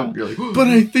you wake up and you're like... But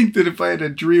I think that if I had a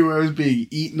dream where I was being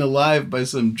eaten alive by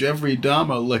some Jeffrey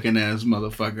Dahmer looking ass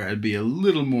motherfucker, I'd be a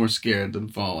little more scared than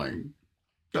falling.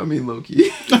 I mean,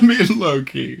 low-key. I mean,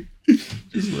 low-key.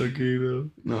 Just low-key,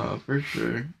 though. No, for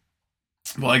sure.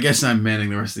 Well, I guess I'm manning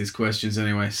the rest of these questions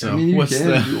anyway, so I mean, what's can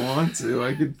the... if you want to.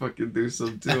 I could fucking do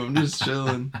some too. I'm just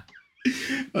chilling.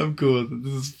 I'm cool with it.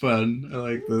 This is fun. I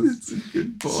like this. It's a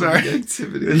good Sorry.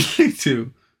 activity. I'd like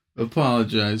to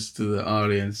apologize to the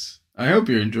audience. I hope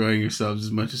you're enjoying yourselves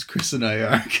as much as Chris and I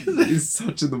are. He's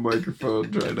touching the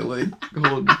microphone, trying to like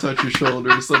touch your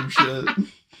shoulder or some shit.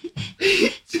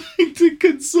 Trying to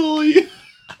console you.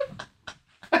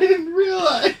 I didn't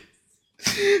realize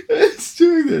I was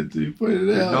doing that to you. Pointed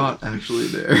They're out. not actually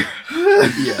there.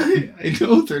 Yeah, I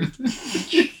know they're not.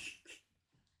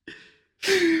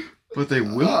 But they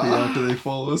will be after they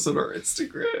follow us on our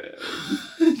Instagram.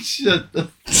 Shut the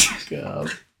fuck up.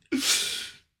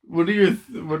 What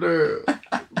are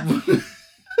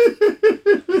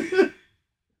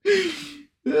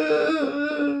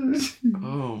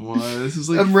Oh my, this is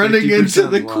like I'm running into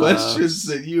the laughs. questions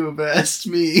that you have asked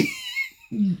me.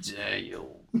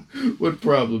 Daniel. What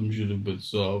problem should have been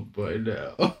solved by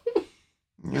now?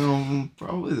 You know,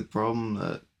 probably the problem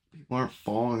that people aren't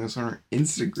following us on our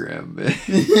Instagram,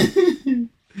 man.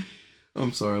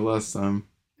 I'm sorry, last time.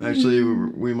 Actually,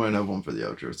 we might have one for the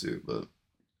outro too, but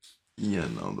yeah,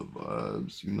 know the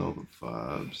vibes. You know the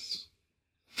vibes.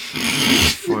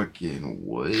 Fucking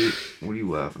what? What are you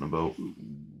laughing about?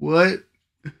 What?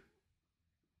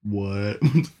 What?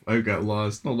 I got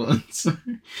lost. Hold on. Sorry.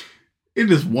 It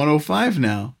is 1:05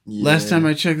 now. Yeah. Last time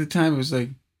I checked the time, it was like...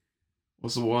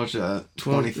 What's the watch at?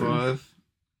 25?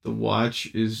 The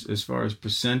watch is, as far as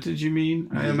percentage, you mean?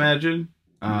 I imagine.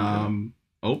 Oh,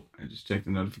 I just checked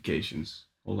the notifications.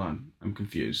 Hold on. I'm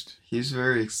confused. He's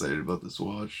very excited about this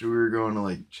watch. We were going to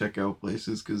like check out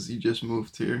places because he just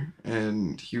moved here,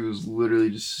 and he was literally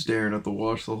just staring at the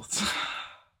watch the whole time.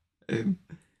 And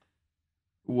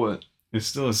what? It's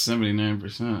still a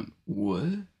 79%. What?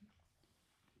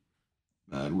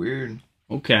 Mad weird.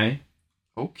 Okay.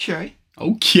 Okay.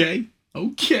 Okay,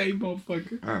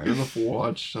 motherfucker. All right, enough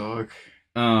watch talk.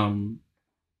 When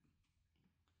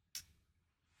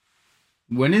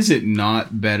is it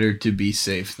not better to be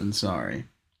safe than sorry?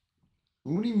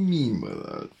 What do you mean by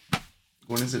that?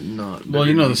 When is it not? Well,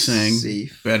 you know the better to be saying,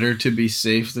 safe? better to be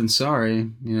safe than sorry.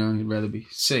 You know, you'd rather be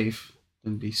safe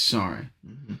than be sorry.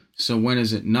 Mm-hmm. So when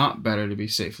is it not better to be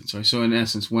safe than sorry? So in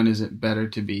essence, when is it better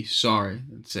to be sorry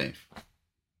than safe?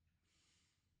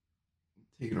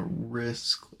 Taking a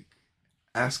risk, like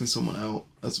asking someone out.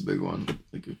 That's a big one.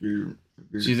 Like if you're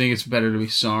So you think it's better to be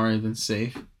sorry than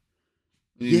safe?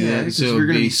 yeah, because if you're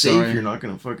gonna be safe, you're not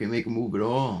gonna fucking make a move at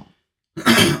all.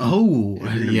 Oh, if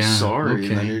you're gonna be sorry,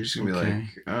 and then you're just gonna be like,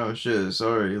 oh shit,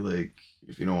 sorry. Like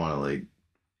if you don't want to like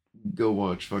go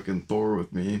watch fucking Thor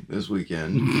with me this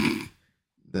weekend,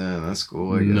 then that's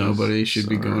cool. I guess nobody should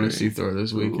be going to see Thor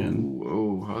this weekend.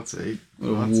 Ooh, hot take.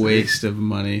 What a waste of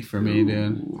money for me,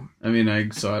 dude. I mean, I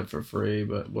saw it for free,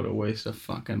 but what a waste of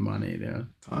fucking money, dude.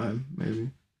 Time,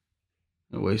 maybe.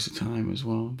 A waste of time as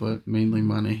well, but mainly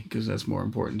money, because that's more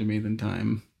important to me than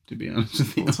time, to be honest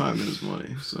with you. Well, time is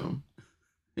money, so.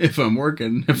 If I'm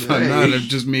working, if I'm not, it's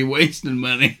just me wasting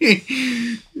money.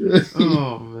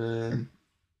 Oh, man.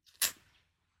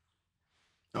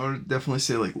 I would definitely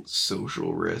say, like,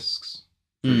 social risks,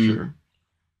 for sure.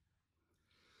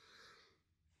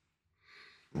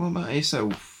 What about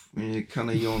ASAP? You're kind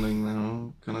of yawning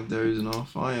now, kind of dozing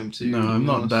off. I am too. No, I'm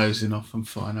not dozing off. I'm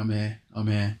fine. I'm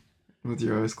here. With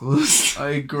your eyes closed.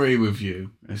 I agree with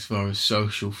you as far as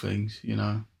social things, you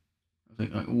know. I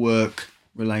think like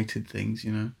work-related things,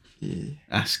 you know. Yeah.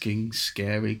 Asking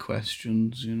scary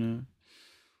questions, you know.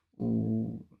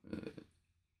 Or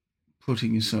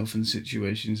putting yourself in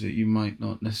situations that you might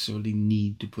not necessarily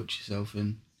need to put yourself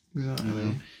in. Exactly. You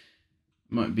know?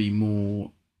 Might be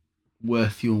more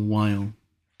worth your while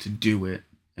to do it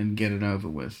and get it over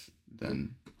with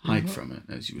than hide from it,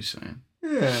 as you were saying.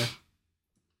 Yeah.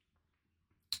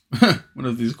 One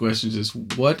of these questions is,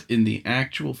 what in the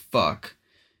actual fuck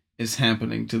is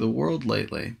happening to the world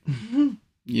lately?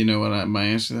 You know what my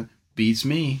answer to that? Beats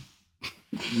me.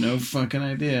 No fucking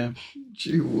idea.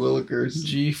 Gee willikers.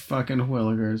 Gee fucking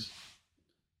willikers.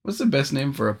 What's the best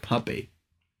name for a puppy?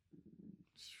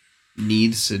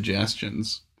 Need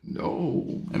suggestions?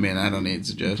 No. I mean, I don't need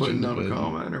suggestions. Putting out a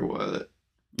comment or what?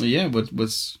 Yeah, what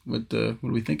are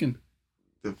we thinking?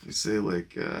 If we say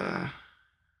like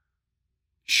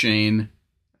Shane.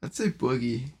 I'd say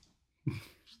Boogie.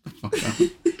 Shut the fuck up.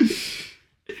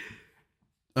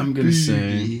 I'm gonna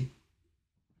say.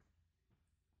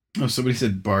 Oh, somebody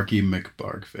said Barky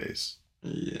McBarkface.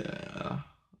 Yeah,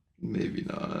 maybe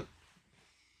not.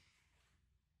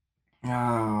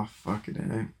 Ah, fucking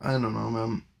A. I don't know,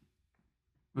 man.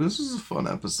 This was a fun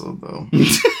episode, though.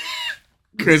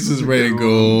 Chris is ready to go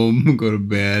home, go to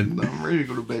bed. No, I'm ready to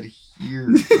go to bed here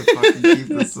if I fucking keep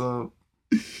this up.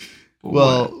 But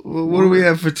well, what do we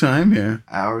have for time here?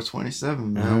 Hour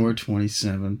 27, man. Hour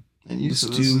 27. And you said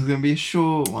this is going to be a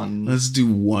short one. Let's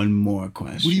do one more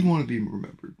question. What do you want to be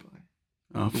remembered by?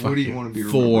 Oh, fuck what do you want to be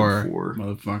remembered for?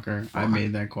 Motherfucker. Fuck. I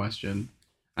made that question.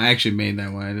 I actually made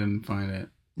that one. I didn't find it.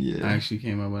 Yeah. I actually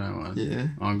came up with that one. Yeah.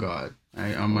 On God.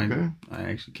 I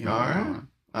actually came up with that one.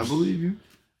 I believe you.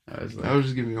 I was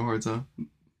just giving you a hard time.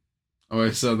 Oh, I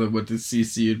saw that. What does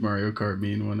CC and Mario Kart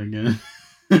mean one again?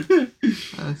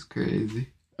 That's crazy.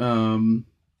 Hold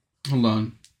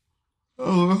on.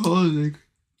 Oh, we're holiday.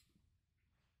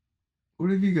 What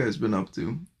have you guys been up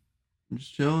to?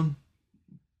 Just chilling?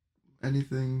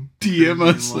 Anything? DM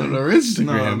us on our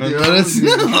Instagram. No, dude, I wasn't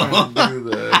even trying to do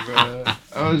that,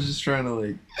 bro. I was just trying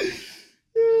to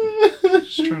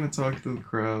trying to talk to the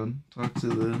crowd, talk to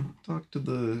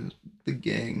the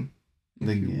gang,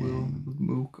 if you will, the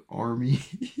Mook army.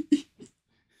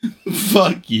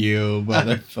 Fuck you,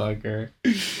 motherfucker.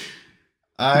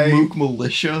 Mook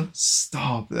militia.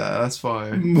 Stop that. That's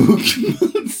fire. Mook.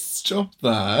 Stop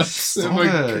that. Stop oh my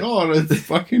god, it's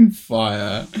fucking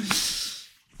fire.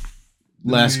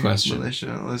 Last question.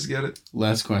 Militia. Let's get it.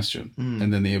 Last question.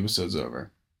 And then the episode's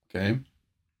over. Okay?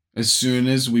 As soon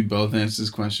as we both answer this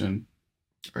question,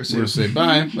 we're going to say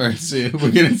bye. All right, see you.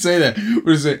 We're going to say that. We're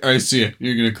going to say, all right, see you.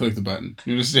 You're going to click the button.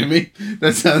 You understand me?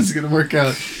 That's how it's going to work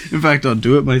out. In fact, I'll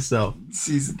do it myself.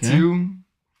 Season 2.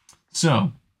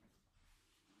 So,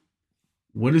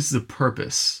 what is the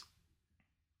purpose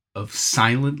of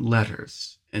silent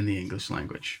letters in the English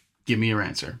language? Give me your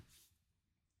answer.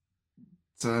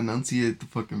 To enunciate the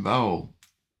fucking vowel.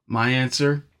 My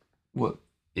answer. What?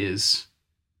 Is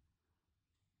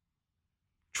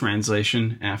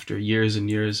translation after years and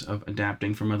years of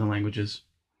adapting from other languages.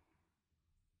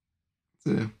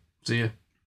 See ya. See ya.